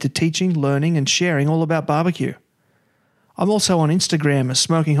dedicated to teaching, learning, and sharing all about barbecue. I'm also on Instagram as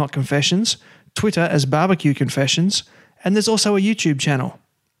Smoking Hot Confessions, Twitter as Barbecue Confessions, and there's also a YouTube channel.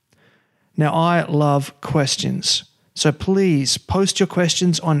 Now, I love questions, so please post your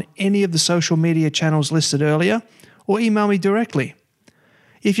questions on any of the social media channels listed earlier, or email me directly.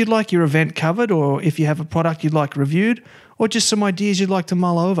 If you'd like your event covered, or if you have a product you'd like reviewed, or just some ideas you'd like to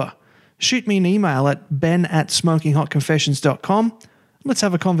mull over, shoot me an email at ben@smokinghotconfessions.com. Let's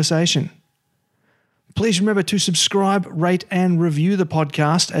have a conversation. Please remember to subscribe, rate, and review the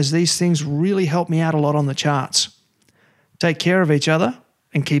podcast, as these things really help me out a lot on the charts. Take care of each other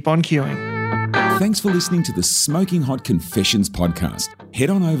and keep on queuing. Thanks for listening to the Smoking Hot Confessions podcast.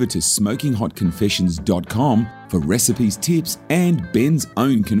 Head on over to smokinghotconfessions.com for recipes, tips, and Ben's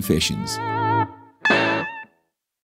own confessions.